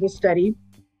a Bible study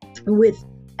with,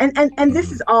 and this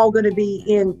Mhm. is all going to be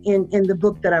in the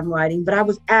book that I'm writing, but I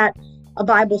was at a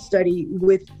Bible study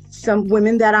with some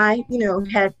women that I,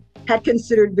 had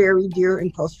considered very dear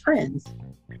and close friends.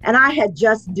 And I had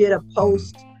just did a Mhm.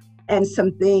 post and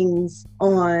some things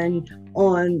on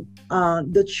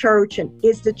the church, and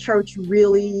is the church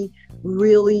really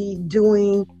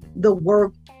doing the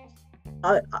work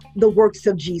the works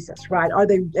of Jesus, right? Are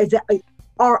they, is that,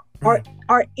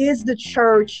 is the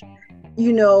church,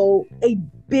 a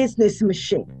business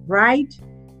machine, right?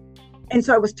 And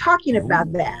so I was talking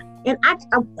about that. And I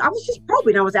was just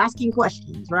probing, I was asking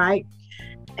questions, right?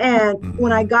 And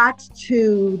when I got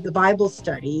to the Bible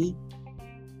study,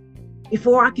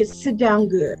 before I could sit down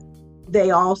good,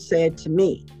 they all said to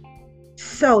me,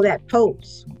 so that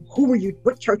post,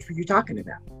 what church were you talking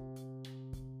about?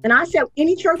 And I said,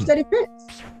 any church that it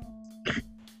fits.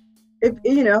 If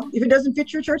it doesn't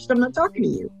fit your church, then I'm not talking to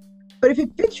you. But if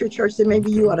it fits your church, then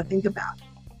maybe you ought to think about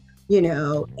it,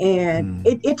 and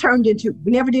it turned into,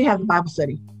 we never did have a Bible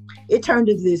study. It turned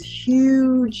into this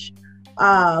huge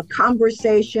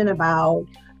conversation about,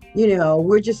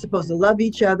 we're just supposed to love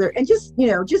each other, and just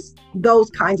those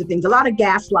kinds of things. A lot of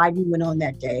gaslighting went on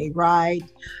that day, right?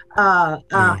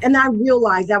 And I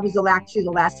realized that was actually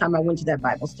the last time I went to that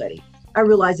Bible study. I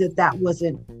realized that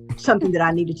wasn't something that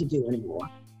I needed to do anymore.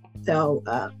 So,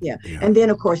 yeah. And then,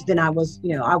 of course, I was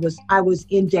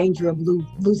in danger of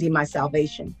losing my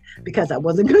salvation, because I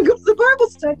wasn't going to go to the Bible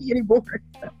study anymore.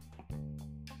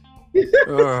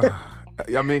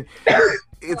 I mean,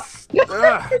 it's,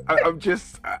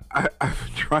 I'm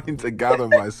trying to gather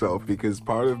myself, because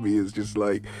part of me is just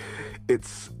like,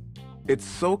 it's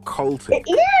so cultic.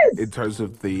 It is. In terms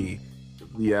of the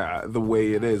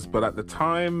way it is, but at the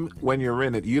time when you're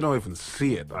in it, you don't even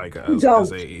see it like you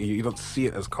don't see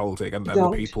it as cultic, and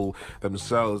the people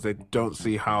themselves, they don't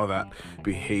see how that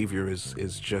behavior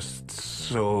is just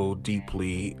so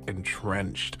deeply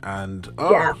entrenched. And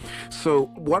so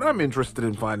what I'm interested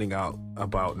in finding out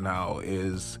about now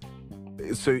is,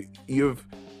 so you've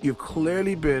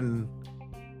clearly been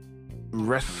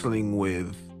wrestling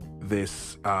with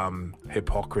this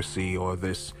hypocrisy, or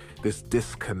this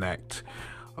disconnect.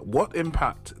 What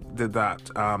impact did that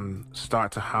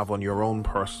start to have on your own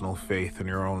personal faith and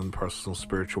your own personal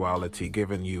spirituality,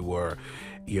 given you were,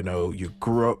 you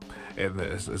grew up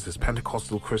as this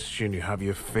Pentecostal Christian, you have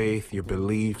your faith, your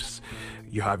beliefs,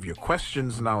 you have your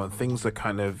questions now, and things are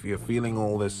kind of, you're feeling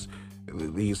all these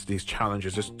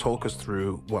challenges. Just talk us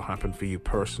through what happened for you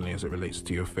personally as it relates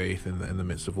to your faith in the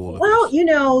midst of all of this. Well,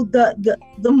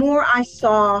 the more I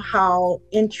saw how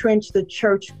entrenched the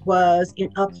church was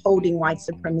in upholding white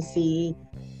supremacy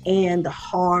and the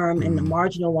harm and the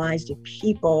marginalized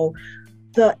people,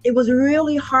 it was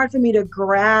really hard for me to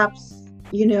grasp,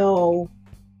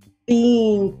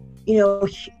 being,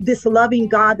 this loving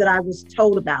God that I was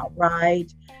told about, right?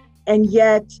 And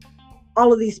yet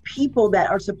all of these people that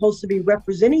are supposed to be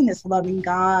representing this loving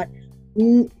God,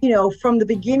 from the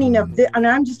beginning of this, and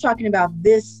I'm just talking about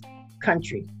this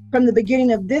country, from the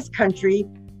beginning of this country,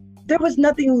 there was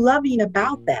nothing loving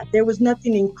about that. There was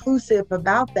nothing inclusive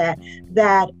about that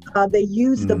they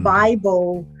used the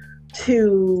Bible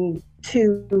to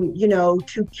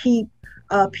keep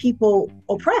people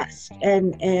oppressed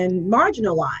and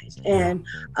marginalized, and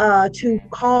to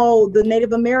call the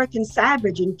Native Americans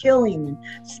savage and killing and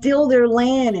steal their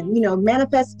land, and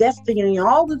manifest destiny, and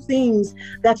all the things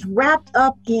that's wrapped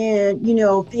up in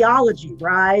theology,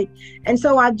 right? And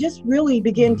so I just really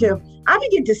began to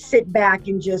sit back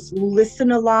and just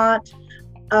listen a lot.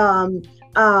 I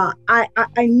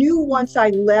knew once I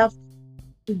left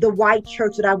the white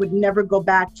church that I would never go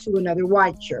back to another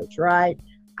white church, right?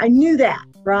 I knew that,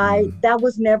 right? That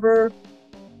was never,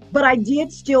 but I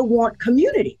did still want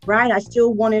community, right? I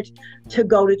still wanted to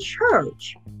go to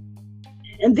church.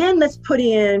 And then let's put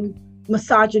in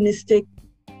misogynistic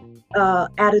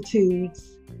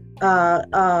attitudes,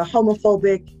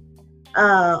 homophobic,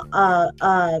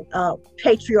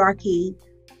 patriarchy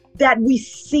that we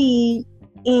see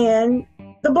in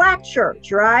the Black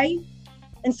church, right?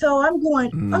 And so I'm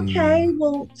going, okay,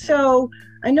 well, so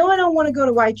I know I don't want to go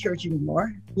to white church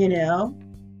anymore,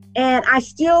 and I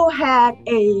still had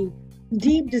a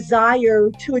deep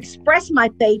desire to express my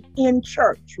faith in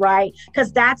church, right?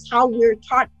 Because that's how we're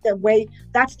taught,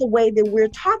 that's the way that we're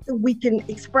taught that we can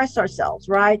express ourselves,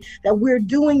 right? That we're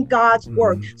doing God's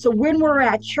work. So when we're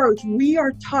at church, we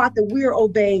are taught that we're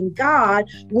obeying God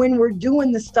when we're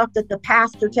doing the stuff that the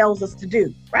pastor tells us to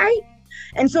do, right?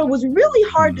 And so it was really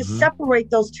hard to separate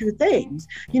those two things.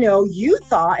 You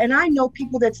thought, and I know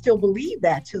people that still believe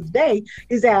that to today,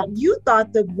 is that you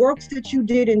thought the works that you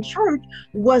did in church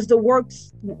was what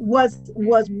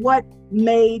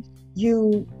made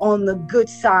you on the good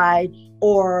side,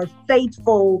 or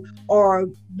faithful, or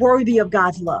worthy of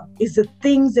God's love, is the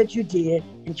things that you did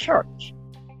in church.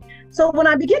 So when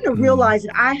I began to realize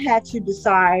that I had to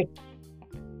decide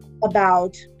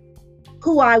about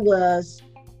who I was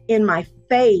in my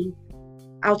faith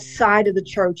outside of the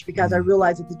church, because I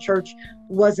realized that the church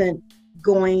wasn't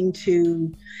going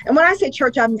to, and when I say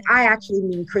church, I actually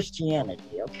mean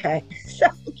Christianity, okay? So,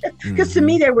 because to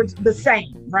me, they were the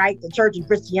same, right? The church and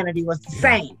Christianity was the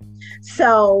same.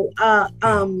 So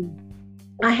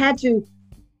I had to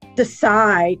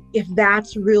decide if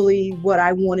that's really what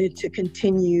I wanted to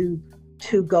continue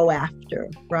to go after,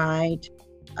 right?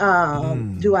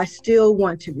 Do I still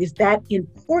want to? Is that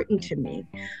important to me?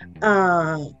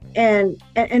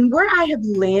 And where I have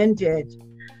landed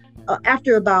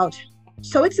after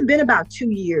so it's been about 2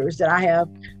 years that I have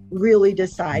really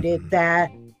decided that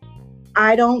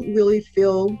I don't really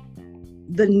feel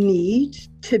the need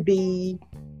to be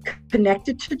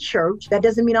connected to church. That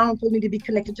doesn't mean I don't feel need to be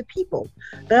connected to people.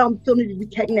 That I don't feel need to be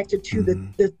connected to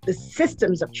the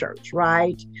systems of church,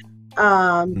 right?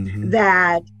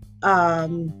 That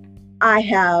I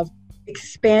have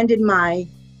expanded my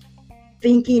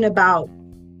thinking about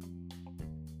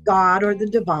God or the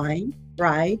divine,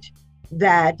 right?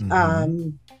 That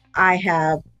I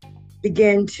have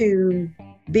begun to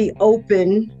be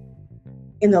open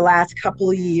in the last couple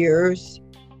of years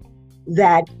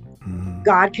that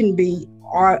God can be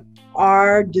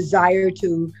our desire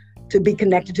to be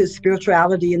connected to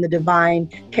spirituality and the divine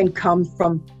can come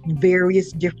from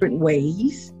various different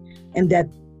ways, and that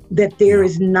there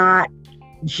is not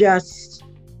just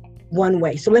one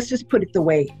way. So let's just put it the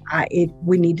way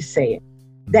we need to say it,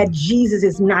 that Jesus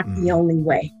is not the only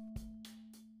way.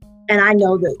 And I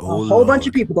know that a whole bunch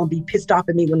of people are going to be pissed off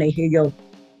at me when they hear your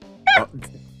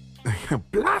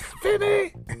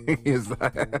blasphemy. Is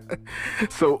that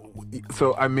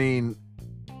so I mean,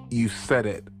 you said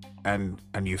it and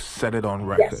you said it on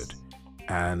record,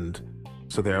 and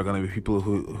so there are going to be people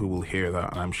who will hear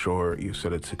that, and I'm sure you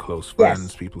said it to close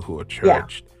friends, people who are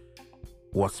churched.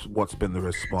 What's been the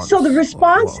response? So the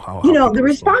response, the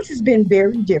response has been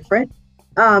very different.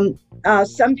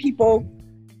 Some people,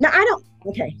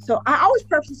 so I always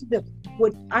preface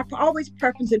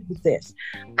it with this.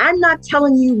 I'm not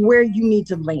telling you where you need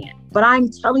to land, but I'm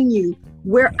telling you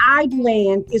where I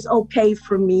land is okay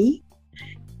for me.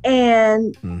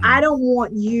 And I don't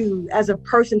want you as a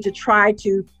person to try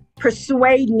to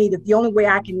persuade me that the only way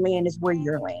I can land is where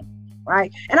you're landing,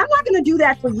 right? And I'm not going to do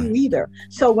that for you either.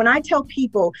 So when I tell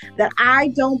people that I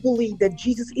don't believe that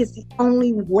Jesus is the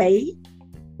only way,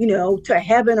 to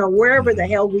heaven or wherever the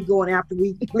hell we're going after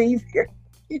we leave here,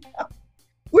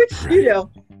 which I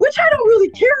don't really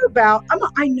care about.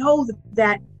 I know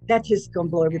that that's just going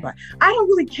to blow everybody. I don't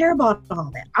really care about all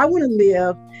that. I want to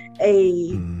live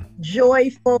a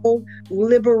joyful,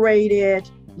 liberated,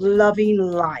 loving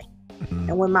life.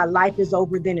 And when my life is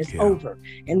over, then it's over.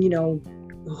 And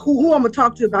who I'm gonna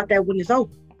talk to about that when it's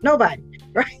over? Nobody,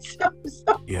 right?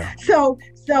 So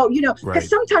because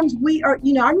sometimes we are,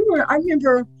 I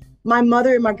remember my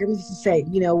mother and my grandmother used to say,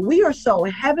 we are so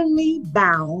heavenly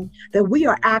bound that we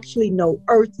are actually no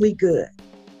earthly good.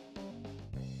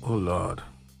 Oh Lord.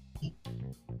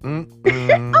 I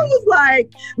was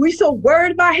like, we so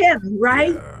worried about heaven,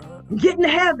 right? Getting to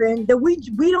heaven, that we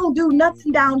don't do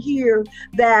nothing down here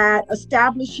that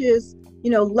establishes,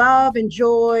 love and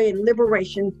joy and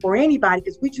liberation for anybody,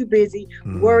 because we're too busy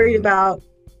worried about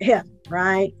heaven,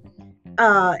 right?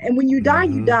 And when you die,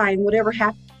 you die, and whatever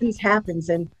happens.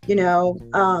 And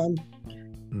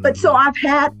but so I've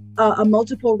had a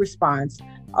multiple response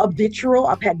of vitriol.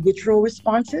 I've had vitriol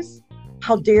responses.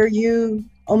 How dare you?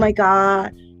 Oh my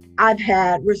God. I've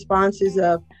had responses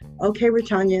of, okay,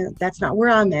 Retonia, that's not where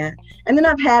I'm at. And then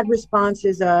I've had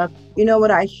responses of, you know what,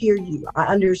 I hear you. I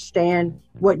understand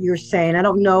what you're saying. I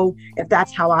don't know if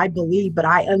that's how I believe, but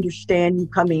I understand you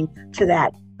coming to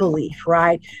that belief,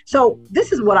 right? So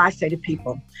this is what I say to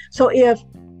people. So if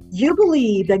you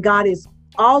believe that God is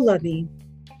all loving,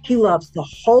 he loves the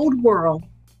whole world,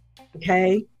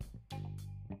 okay?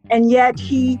 And yet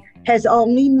he has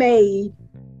only made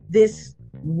this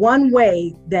one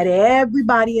way that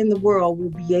everybody in the world will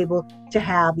be able to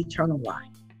have eternal life.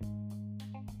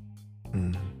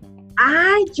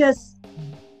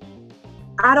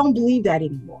 I don't believe that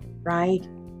anymore, right?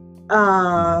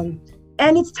 And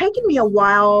it's taken me a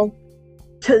while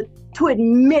to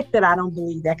admit that I don't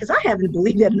believe that, because I haven't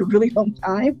believed that in a really long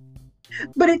time.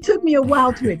 But it took me a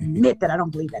while to admit that I don't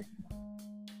believe that anymore.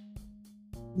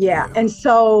 Yeah.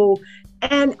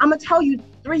 And I'm gonna tell you,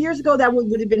 3 years ago, that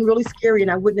would have been really scary,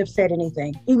 and I wouldn't have said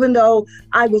anything, even though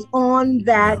I was on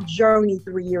that journey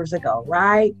 3 years ago,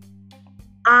 right?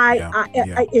 I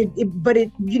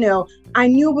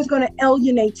knew it was going to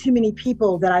alienate too many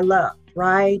people that I loved,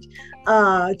 right?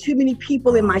 Too many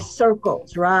people in my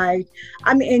circles, right?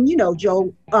 I mean, and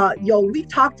Joe, we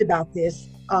talked about this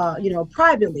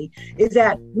privately, is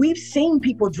that we've seen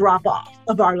people drop off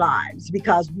of our lives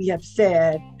because we have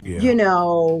said,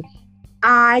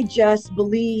 I just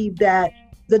believe that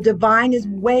the divine is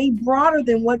way broader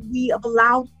than what we have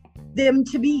allowed them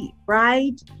to be,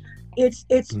 right?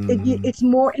 It's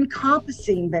more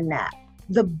encompassing than that.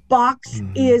 The box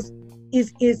is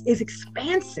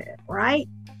expansive, right?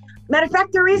 Matter of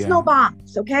fact, there is no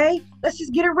box. Okay, let's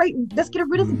just get it right. Let's get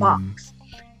rid of the box.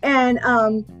 And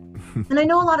and I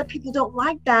know a lot of people don't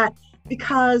like that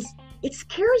because it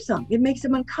scares them. It makes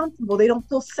them uncomfortable. They don't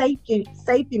feel safe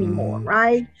anymore,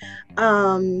 right?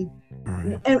 And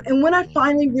when I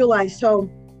finally realized, so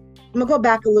I'm gonna go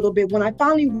back a little bit. When I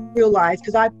finally realized,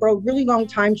 because for a really long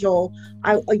time, Joel,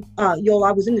 I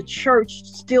was in the church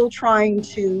still trying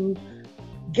to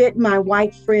get my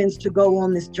white friends to go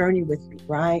on this journey with me,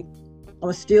 right?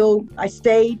 I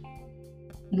stayed.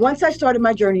 Once I started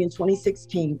my journey in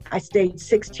 2016, I stayed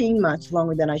 16 months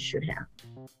longer than I should have,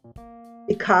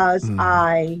 because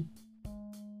I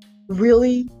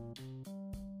really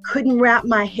couldn't wrap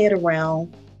my head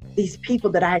around these people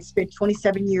that I had spent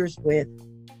 27 years with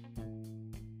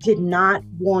did not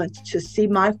want to see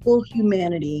my full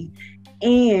humanity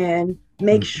and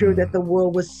make sure that the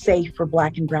world was safe for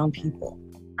Black and brown people.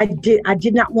 I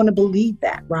did not want to believe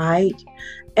that, right?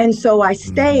 And so I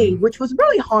stayed, which was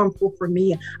really harmful for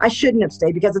me. I shouldn't have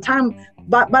stayed, because by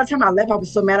the time I left, I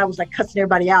was so mad. I was like cussing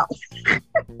everybody out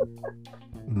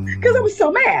because I was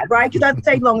so mad, right? Because I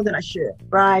stayed longer than I should,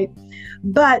 right?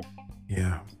 But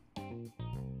I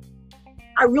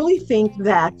really think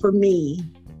that for me,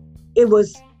 it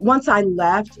was once I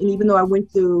left, and even though I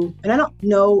went through, and I don't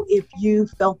know if you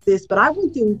felt this, but I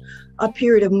went through a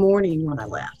period of mourning when I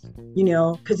left,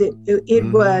 because it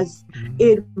was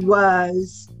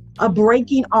a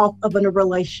breaking off of a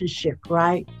relationship,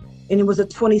 right? And it was a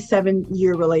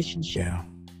 27-year relationship. Yeah.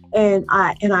 And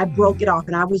I broke it off,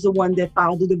 and I was the one that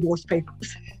filed the divorce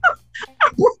papers. I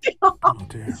broke it off. Oh,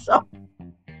 dear.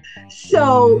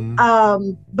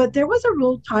 But there was a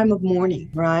real time of mourning,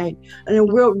 right? And a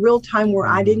real time where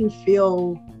I didn't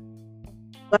feel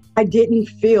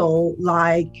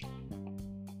like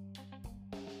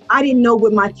I didn't know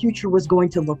what my future was going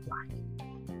to look like.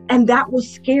 And that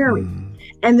was scary.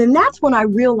 And then that's when I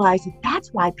realized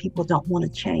that's why people don't want to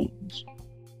change.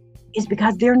 It's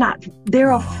because they're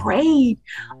afraid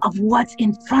of what's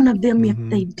in front of them if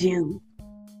they do.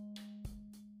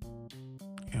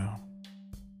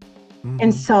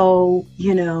 And so,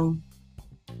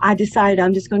 I decided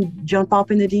I'm just going to jump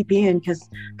off in the deep end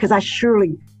because I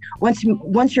surely, once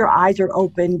your eyes are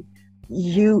open,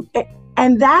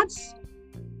 and that's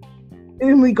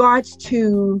in regards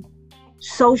to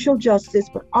social justice,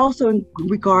 but also in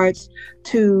regards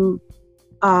to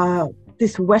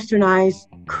this westernized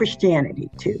Christianity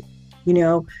too.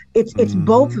 It's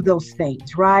both of those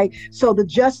things, right? So the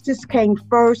justice came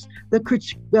first, the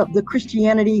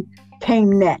Christianity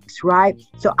came next, right?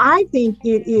 So I think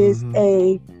it is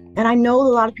and I know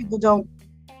a lot of people don't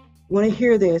want to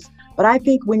hear this, but I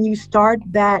think when you start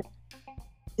that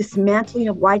dismantling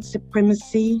of white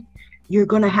supremacy, you're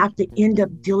going to have to end up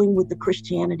dealing with the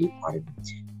Christianity part of it.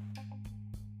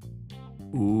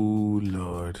 Ooh,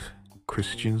 Lord.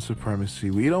 Christian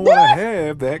supremacy. We don't want to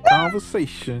have that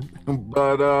conversation,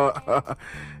 but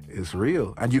it's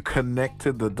real. And you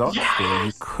connected the dots there.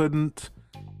 You couldn't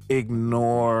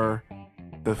ignore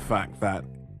the fact that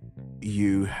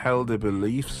you held a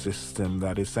belief system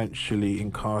that essentially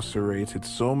incarcerated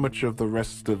so much of the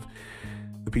rest of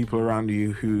the people around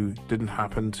you who didn't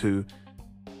happen to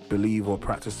believe or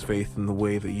practice faith in the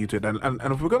way that you did. And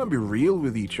if we're going to be real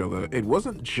with each other, it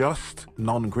wasn't just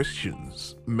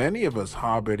non-Christians. Many of us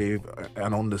harbored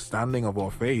an understanding of our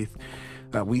faith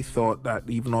that we thought that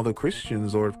even other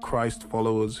Christians or Christ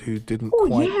followers who didn't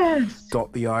quite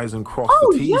dot the I's and cross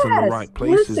the T's in the right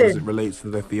places as it relates to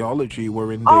their theology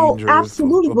were in danger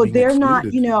absolutely. of Well, being they're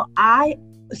excluded. not, I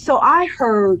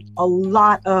heard a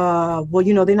lot of,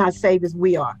 they're not saved as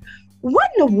we are. What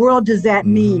in the world does that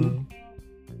mean?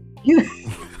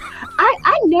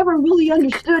 I never really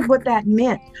understood what that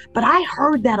meant, but I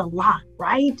heard that a lot,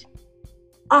 right?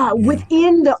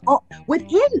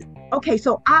 Okay,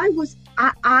 so I was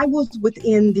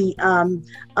within the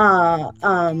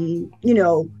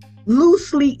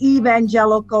loosely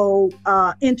evangelical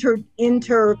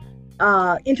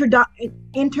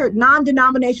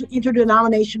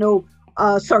interdenominational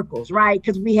circles, right?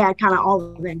 Because we had kind of all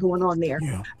of that going on there.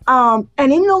 And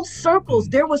in those circles,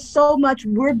 there was so much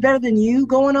 "we're better than you"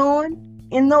 going on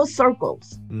in those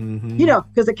circles. You know,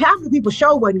 because the Catholic people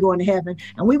sure wasn't going to heaven,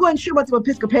 and we wasn't sure about the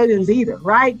Episcopalians either,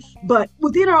 right? But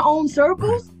within our own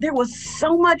circles, there was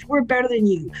so much, we're better than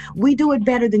you. We do it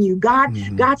better than you. God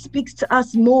speaks to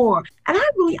us more. And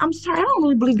I'm sorry, I don't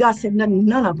really believe God said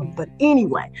none of them. But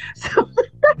anyway, so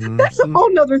that's a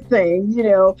whole nother thing. You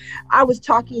know, I was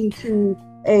talking to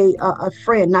a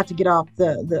friend, not to get off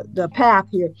the path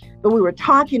here, but we were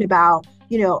talking about,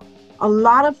 you know, a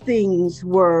lot of things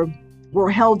were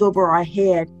held over our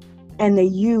head, and they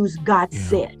used God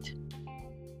said.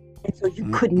 And so you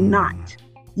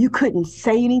couldn't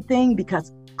say anything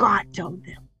because God told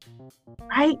them,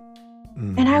 right?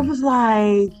 And I was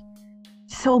like,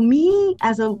 so me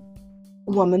as a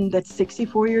woman that's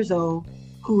 64 years old,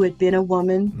 who had been a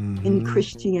woman in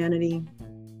Christianity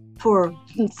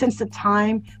since the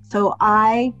time. So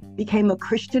I became a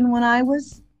Christian when I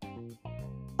was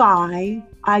 5.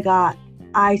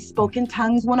 I spoke in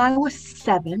tongues when I was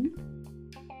 7.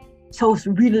 So it's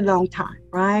a really long time,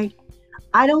 right?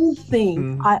 I don't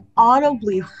think I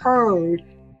audibly heard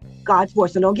God's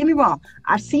voice. And don't get me wrong,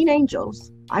 I've seen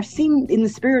angels. I've seen in the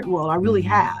spirit world, I really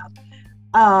have.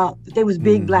 They was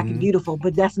big, black, and beautiful,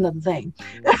 but that's another thing.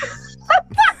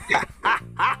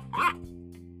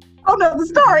 Oh, no, the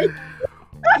story.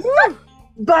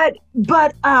 but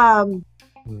I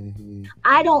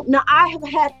don't know. I have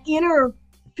had inner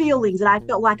feelings that I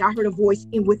felt like I heard a voice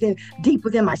deep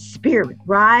within my spirit,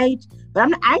 right?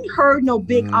 But I ain't heard no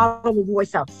big audible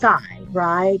voice outside,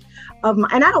 right?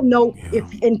 And I don't know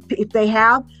if they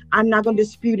have. I'm not going to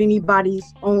dispute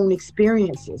anybody's own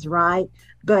experiences, right?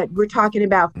 But we're talking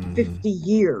about 50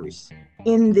 years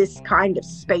in this kind of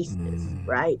spaces,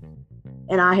 right?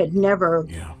 And I had never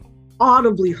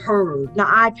audibly heard. Now,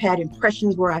 I've had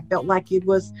impressions where I felt like it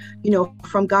was, you know,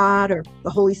 from God or the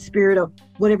Holy Spirit or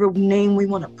whatever name we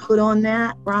want to put on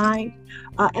that, right?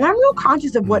 And I'm real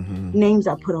conscious of what names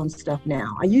I put on stuff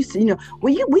now. I used to, you know,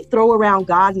 we throw around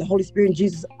God and the Holy Spirit and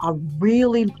Jesus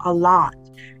really a lot.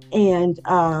 And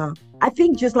I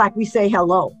think just like we say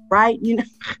hello, right? You know,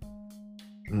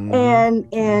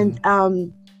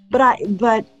 but I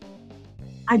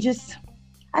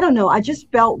don't know. I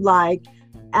just felt like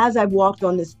as I've walked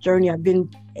on this journey, I've been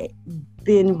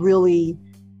really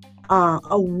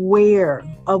aware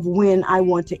of when I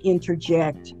want to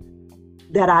interject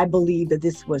that I believe that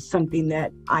this was something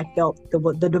that I felt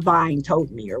the divine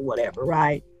told me or whatever,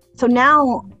 right? So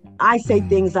now I say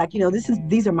things like, you know,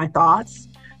 these are my thoughts.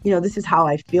 You know, this is how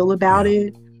I feel about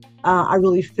it. I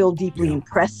really feel deeply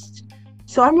impressed.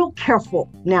 So I'm real careful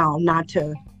now not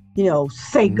to, you know,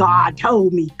 say God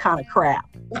told me kind of crap.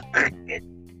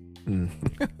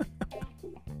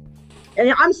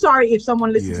 And I'm sorry if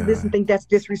someone listens to this and think that's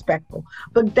disrespectful,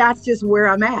 but that's just where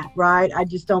I'm at, right? I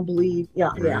just don't believe,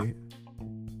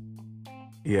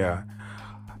 Yeah.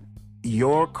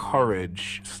 Your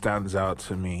courage stands out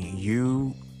to me.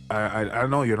 I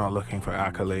know you're not looking for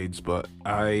accolades, but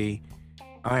I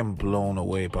am blown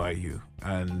away by you.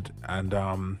 And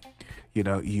you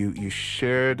know, you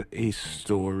shared a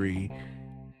story.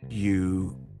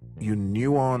 You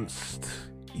nuanced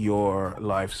your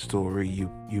life story.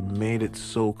 You made it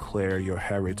so clear, your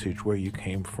heritage, where you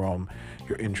came from,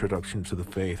 your introduction to the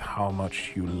faith, how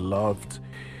much you loved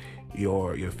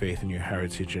your faith and your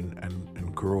heritage,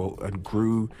 and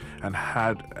grew and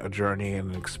had a journey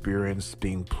and an experience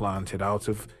being planted out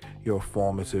of your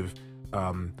formative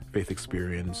faith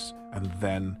experience, and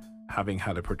then having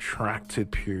had a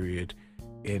protracted period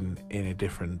in a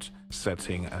different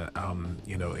setting,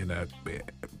 you know, in a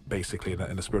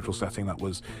spiritual setting that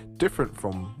was different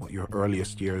from what your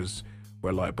earliest years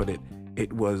were like. But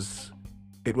it was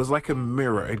like a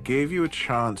mirror. It gave you a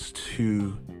chance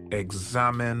to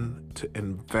examine, to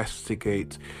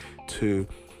investigate, to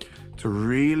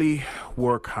really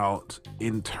work out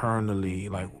internally,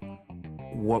 like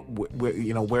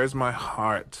where's my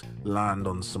heart land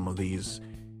on some of these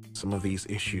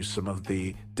issues, some of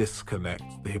the disconnect,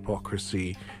 the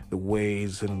hypocrisy, the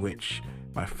ways in which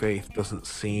my faith doesn't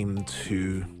seem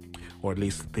to, or at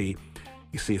least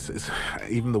it's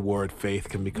even the word faith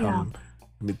can become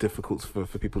difficult for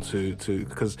people to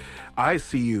because I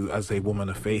see you as a woman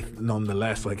of faith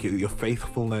nonetheless. Like your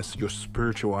faithfulness, your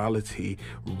spirituality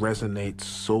resonates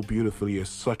so beautifully. You're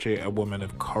such a woman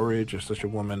of courage. You're such a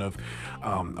woman of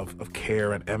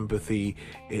care and empathy.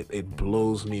 It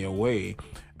blows me away.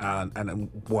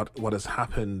 And what has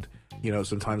happened, you know,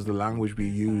 sometimes the language we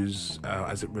use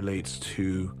as it relates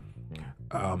to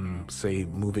say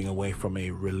moving away from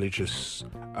a religious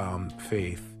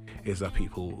faith is that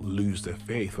people lose their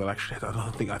faith. Well, actually,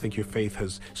 I think your faith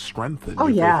has strengthened. Your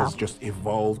faith has just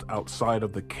evolved outside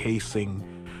of the casing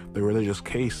the religious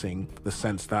casing, the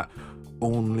sense that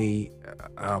only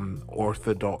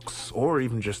Orthodox or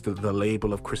even just the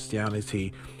label of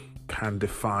Christianity can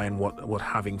define what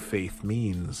having faith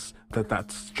means,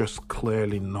 that's just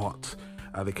clearly not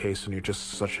the case, and you're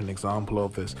just such an example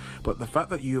of this. But the fact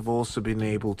that you've also been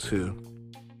able to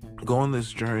go on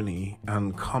this journey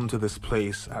and come to this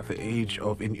place at the age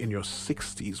of in your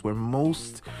 60s, where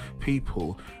most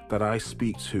people that I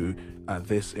speak to at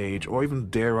this age, or even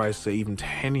dare I say even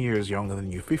 10 years younger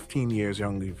than you, 15 years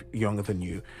younger than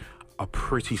you, are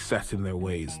pretty set in their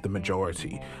ways, the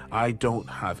majority. I don't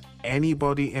have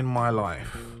anybody in my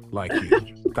life like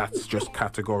you. That's just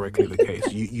categorically the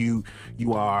case. You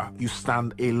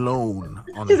stand alone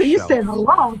on a You shelf. said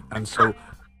alone. And so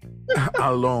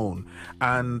alone.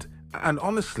 And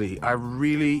honestly, I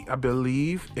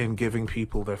believe in giving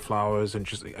people their flowers and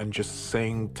just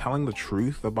telling the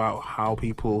truth about how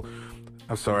people.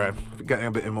 I'm sorry, I'm getting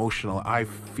a bit emotional. I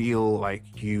feel like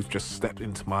you've just stepped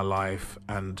into my life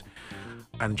and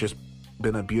just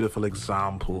been a beautiful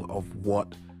example of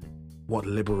what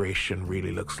liberation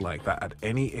really looks like. That at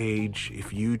any age,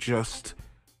 if you just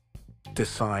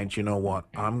decide, you know what,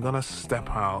 I'm gonna step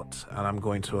out and I'm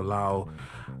going to allow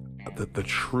the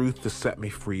truth to set me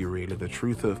free, really, the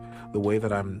truth of the way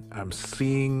that I'm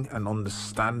seeing and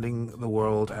understanding the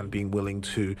world, and being willing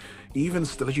to even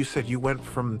still, as you said, you went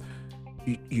from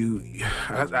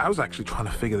I was actually trying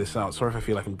to figure this out. Sorry if I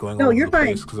feel like I'm going all over the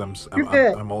place, because I'm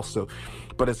also,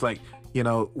 but it's like, you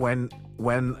know, when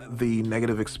the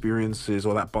negative experiences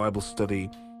or that Bible study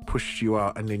pushed you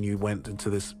out, and then you went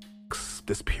into this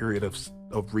period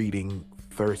of reading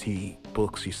 30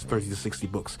 to 60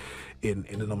 books in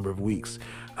a number of weeks,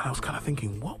 and I was kind of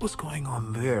thinking, what was going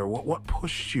on there? What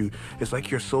pushed you? It's like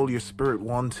your soul, your spirit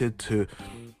wanted to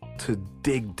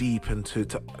dig deep, and to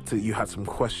you had some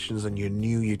questions, and you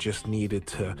knew you just needed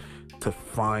to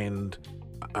find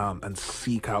and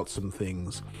seek out some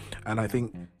things. And I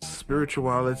think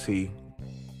spirituality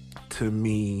to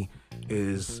me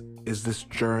is this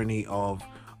journey of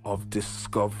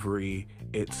discovery.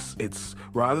 It's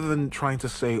rather than trying to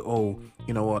say, oh,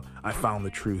 you know what, I found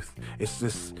the truth. It's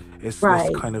this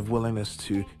kind of willingness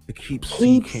to keep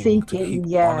seeking, to keep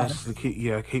honest,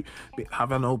 to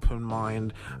have an open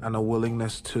mind, and a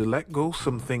willingness to let go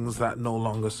some things that no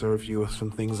longer serve you, or some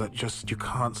things that just you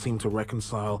can't seem to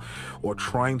reconcile, or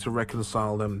trying to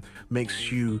reconcile them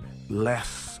makes you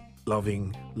less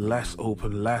loving, less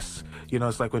open, less, you know,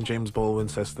 it's like when James Baldwin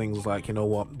says things like, you know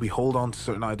what, we hold on to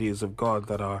certain ideas of God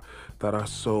that are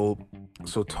so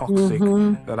toxic,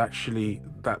 that actually,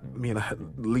 that, you know,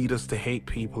 lead us to hate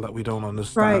people that we don't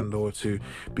understand, or to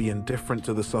be indifferent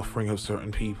to the suffering of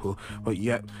certain people. But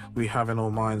yet we have in our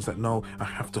minds that, no, I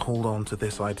have to hold on to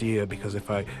this idea, because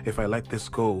if I let this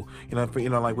go, you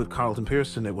know, like with Carlton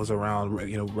Pearson, it was around,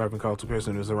 you know, Reverend Carlton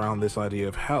Pearson, it was around this idea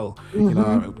of hell. You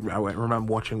know, I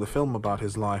remember watching the film about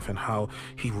his life and how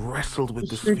he wrestled with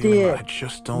this feeling that I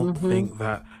just don't think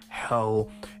that hell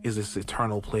is this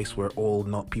eternal place where all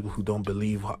not people who don't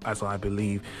believe as I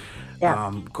believe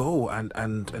go, and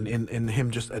in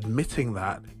him just admitting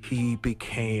that, he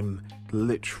became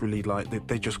literally like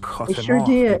they just cut him off.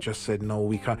 They just said, no,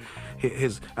 we can't. I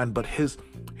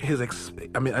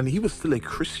mean, and he was still a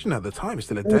Christian at the time. He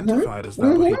still identified as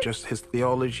that, but he just, his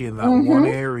theology in that one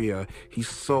area, he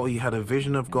had a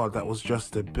vision of God that was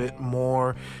just a bit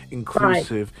more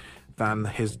inclusive than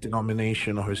his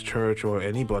denomination or his church or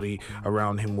anybody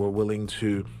around him were willing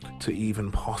to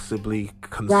even possibly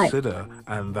consider.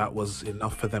 And that was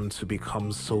enough for them to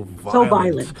become so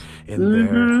violent in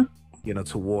their, you know,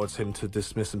 towards him, to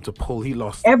dismiss him, to pull. He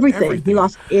lost everything. He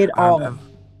lost it all.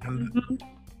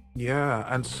 Yeah,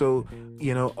 and so,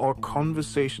 you know, our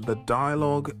conversation, the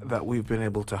dialogue that we've been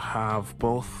able to have,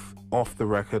 both off the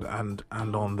record and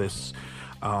on this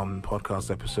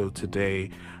podcast episode today,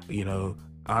 you know,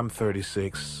 I'm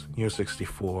 36, you're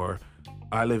 64,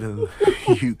 I live in the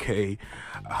UK,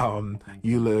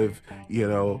 you live, you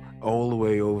know, all the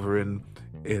way over in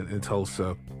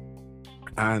Tulsa,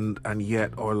 and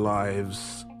yet our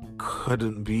lives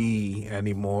couldn't be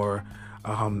any more.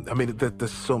 I mean,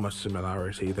 there's so much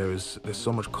similarity. There's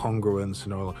so much congruence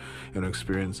in our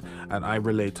experience, and I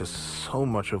relate to so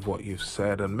much of what you've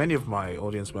said. And many of my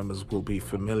audience members will be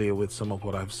familiar with some of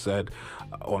what I've said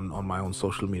on my own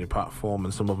social media platform,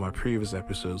 and some of my previous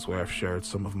episodes where I've shared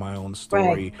some of my own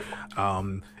story.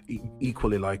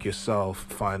 Equally like yourself,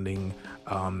 finding,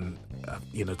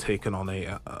 you know, taking on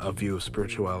a view of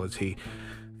spirituality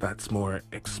that's more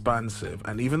expansive.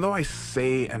 And even though I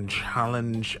say and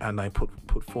challenge and I put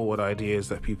forward ideas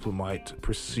that people might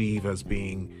perceive as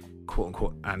being quote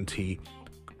unquote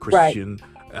anti-Christian,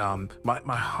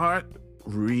 my heart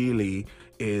really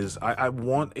is I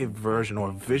want a version or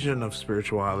a vision of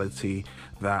spirituality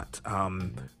that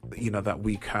that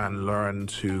we can learn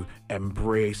to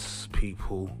embrace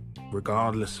people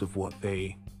regardless of what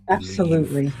they believe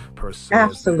Absolutely. per se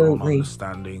as their own Absolutely.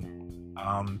 understanding.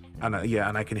 Yeah,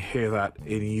 and I can hear that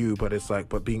in you, but it's like,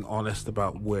 but being honest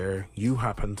about where you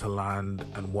happen to land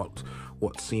and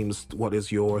what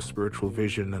is your spiritual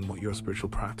vision and what your spiritual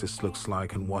practice looks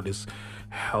like and what is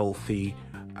healthy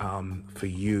for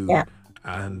you, Yeah.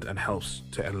 and helps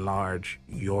to enlarge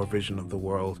your vision of the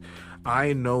world.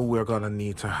 I know we're gonna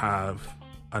need to have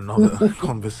another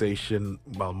conversation,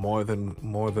 well, more than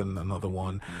another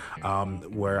one,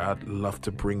 where I'd love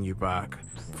to bring you back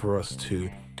for us to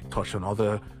touch on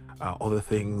other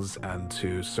things, and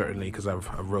to certainly, because I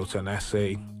wrote an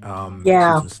essay,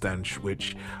 Yeah. Suit and Stench,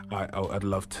 which I'd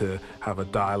love to have a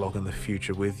dialogue in the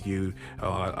future with you.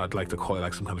 I'd like to call it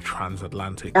like some kind of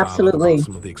transatlantic dialogue about Absolutely.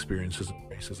 some of the experiences of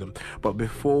racism. But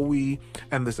before we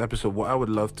end this episode, what I would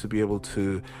love to be able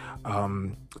to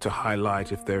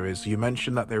highlight, if there is, you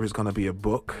mentioned that there is going to be a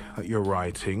book that you're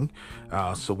writing,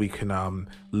 so we can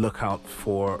look out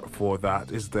for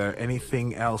that. Is there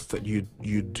anything else that you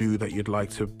do that you'd like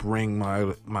to bring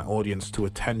my audience to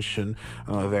attention?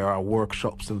 There are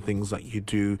workshops and things that you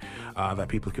do that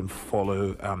people can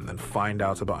follow, and find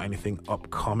out about anything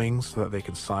upcoming, so that they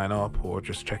can sign up or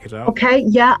just check it out. Okay,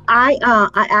 yeah, I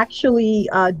actually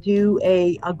do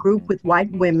a group with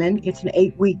white women. It's an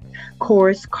 8-week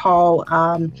course called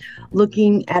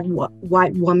 "Looking at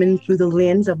White Woman Through the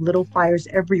Lens of Little Fires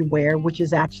Everywhere," which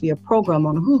is actually a program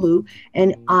on Hulu,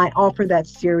 and I offer that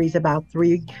series about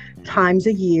 3 times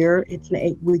a year. It's an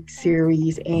 8-week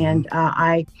series, Hmm. and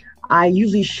I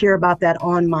usually share about that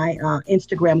on my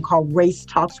Instagram called Race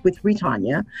Talks with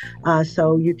Retonia.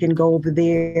 So you can go over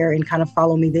there and kind of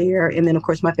follow me there. And then, of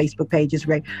course, my Facebook page is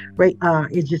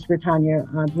is just Retonia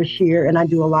Brashier, and I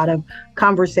do a lot of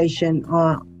conversation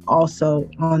also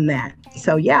on that.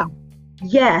 So yeah,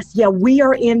 yes, yeah,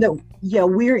 we're in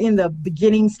the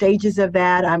beginning stages of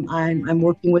that. I'm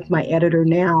working with my editor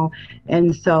now,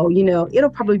 and so it'll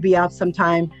probably be out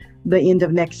sometime the end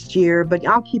of next year. But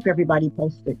I'll keep everybody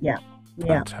posted. Yeah,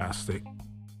 yeah. Fantastic.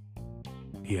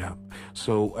 Yeah.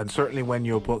 So, and certainly when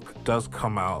your book does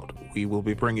come out, we will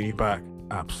be bringing you back.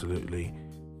 Absolutely.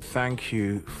 Thank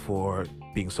you for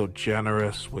being so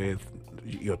generous with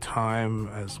your time,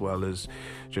 as well as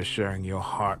just sharing your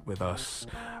heart with us.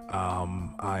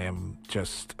 I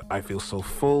feel so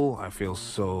full. I feel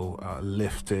so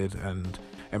lifted and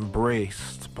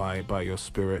embraced by your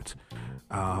spirit.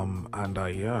 And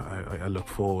I look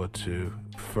forward to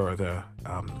further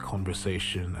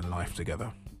conversation and life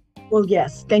together. Well,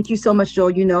 yes. Thank you so much,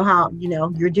 Joel. You know how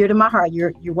you're dear to my heart.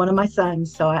 You're one of my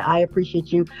sons, so I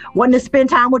appreciate you wanting to spend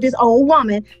time with this old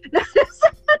woman.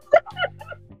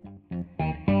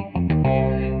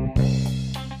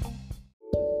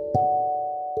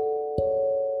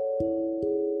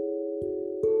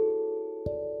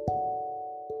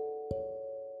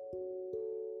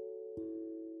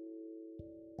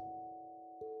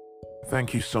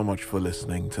 Thank you so much for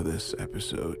listening to this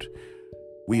episode.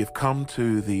 We have come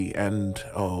to the end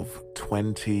of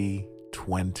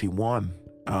 2021.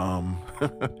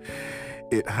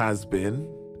 It has been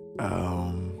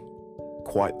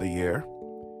quite the year,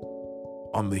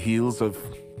 on the heels of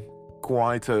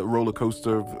quite a roller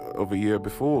coaster of a year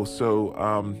before. So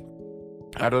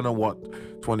I don't know what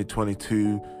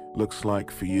 2022 looks like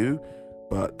for you,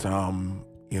 but I'm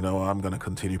going to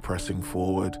continue pressing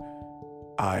forward.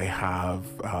 I have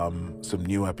some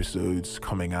new episodes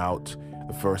coming out.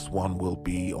 The first one will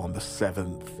be on the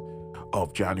 7th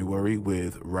of January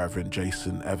with Reverend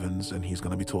Jason Evans, and he's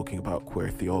going to be talking about queer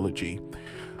theology.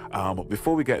 But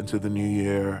before we get into the new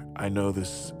year, I know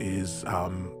this is,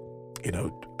 a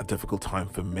difficult time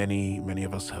for many. Many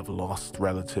of us have lost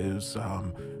relatives,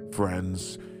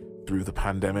 friends through the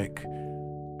pandemic,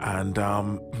 and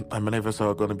many of us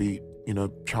are going to be,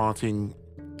 charting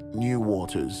new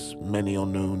waters, many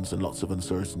unknowns and lots of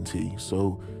uncertainty.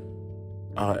 So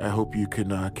I hope you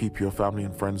can keep your family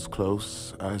and friends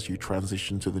close as you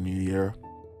transition to the new year,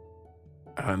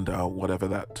 and whatever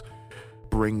that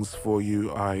brings for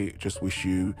you. I just wish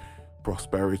you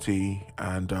prosperity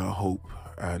and hope,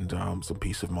 and some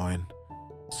peace of mind.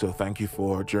 So thank you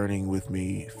for journeying with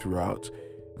me throughout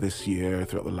this year,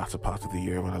 throughout the latter part of the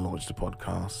year when I launched the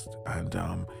podcast,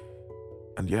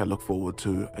 and yeah, look forward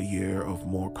to a year of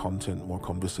more content, more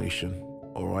conversation.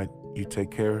 All right, you take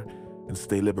care and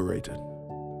stay liberated.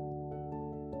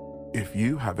 If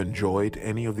you have enjoyed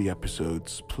any of the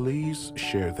episodes, please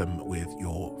share them with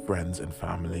your friends and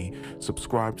family.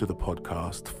 Subscribe to the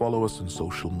podcast. Follow us on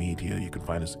social media. You can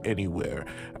find us anywhere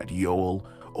at Yoel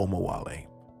Omowale.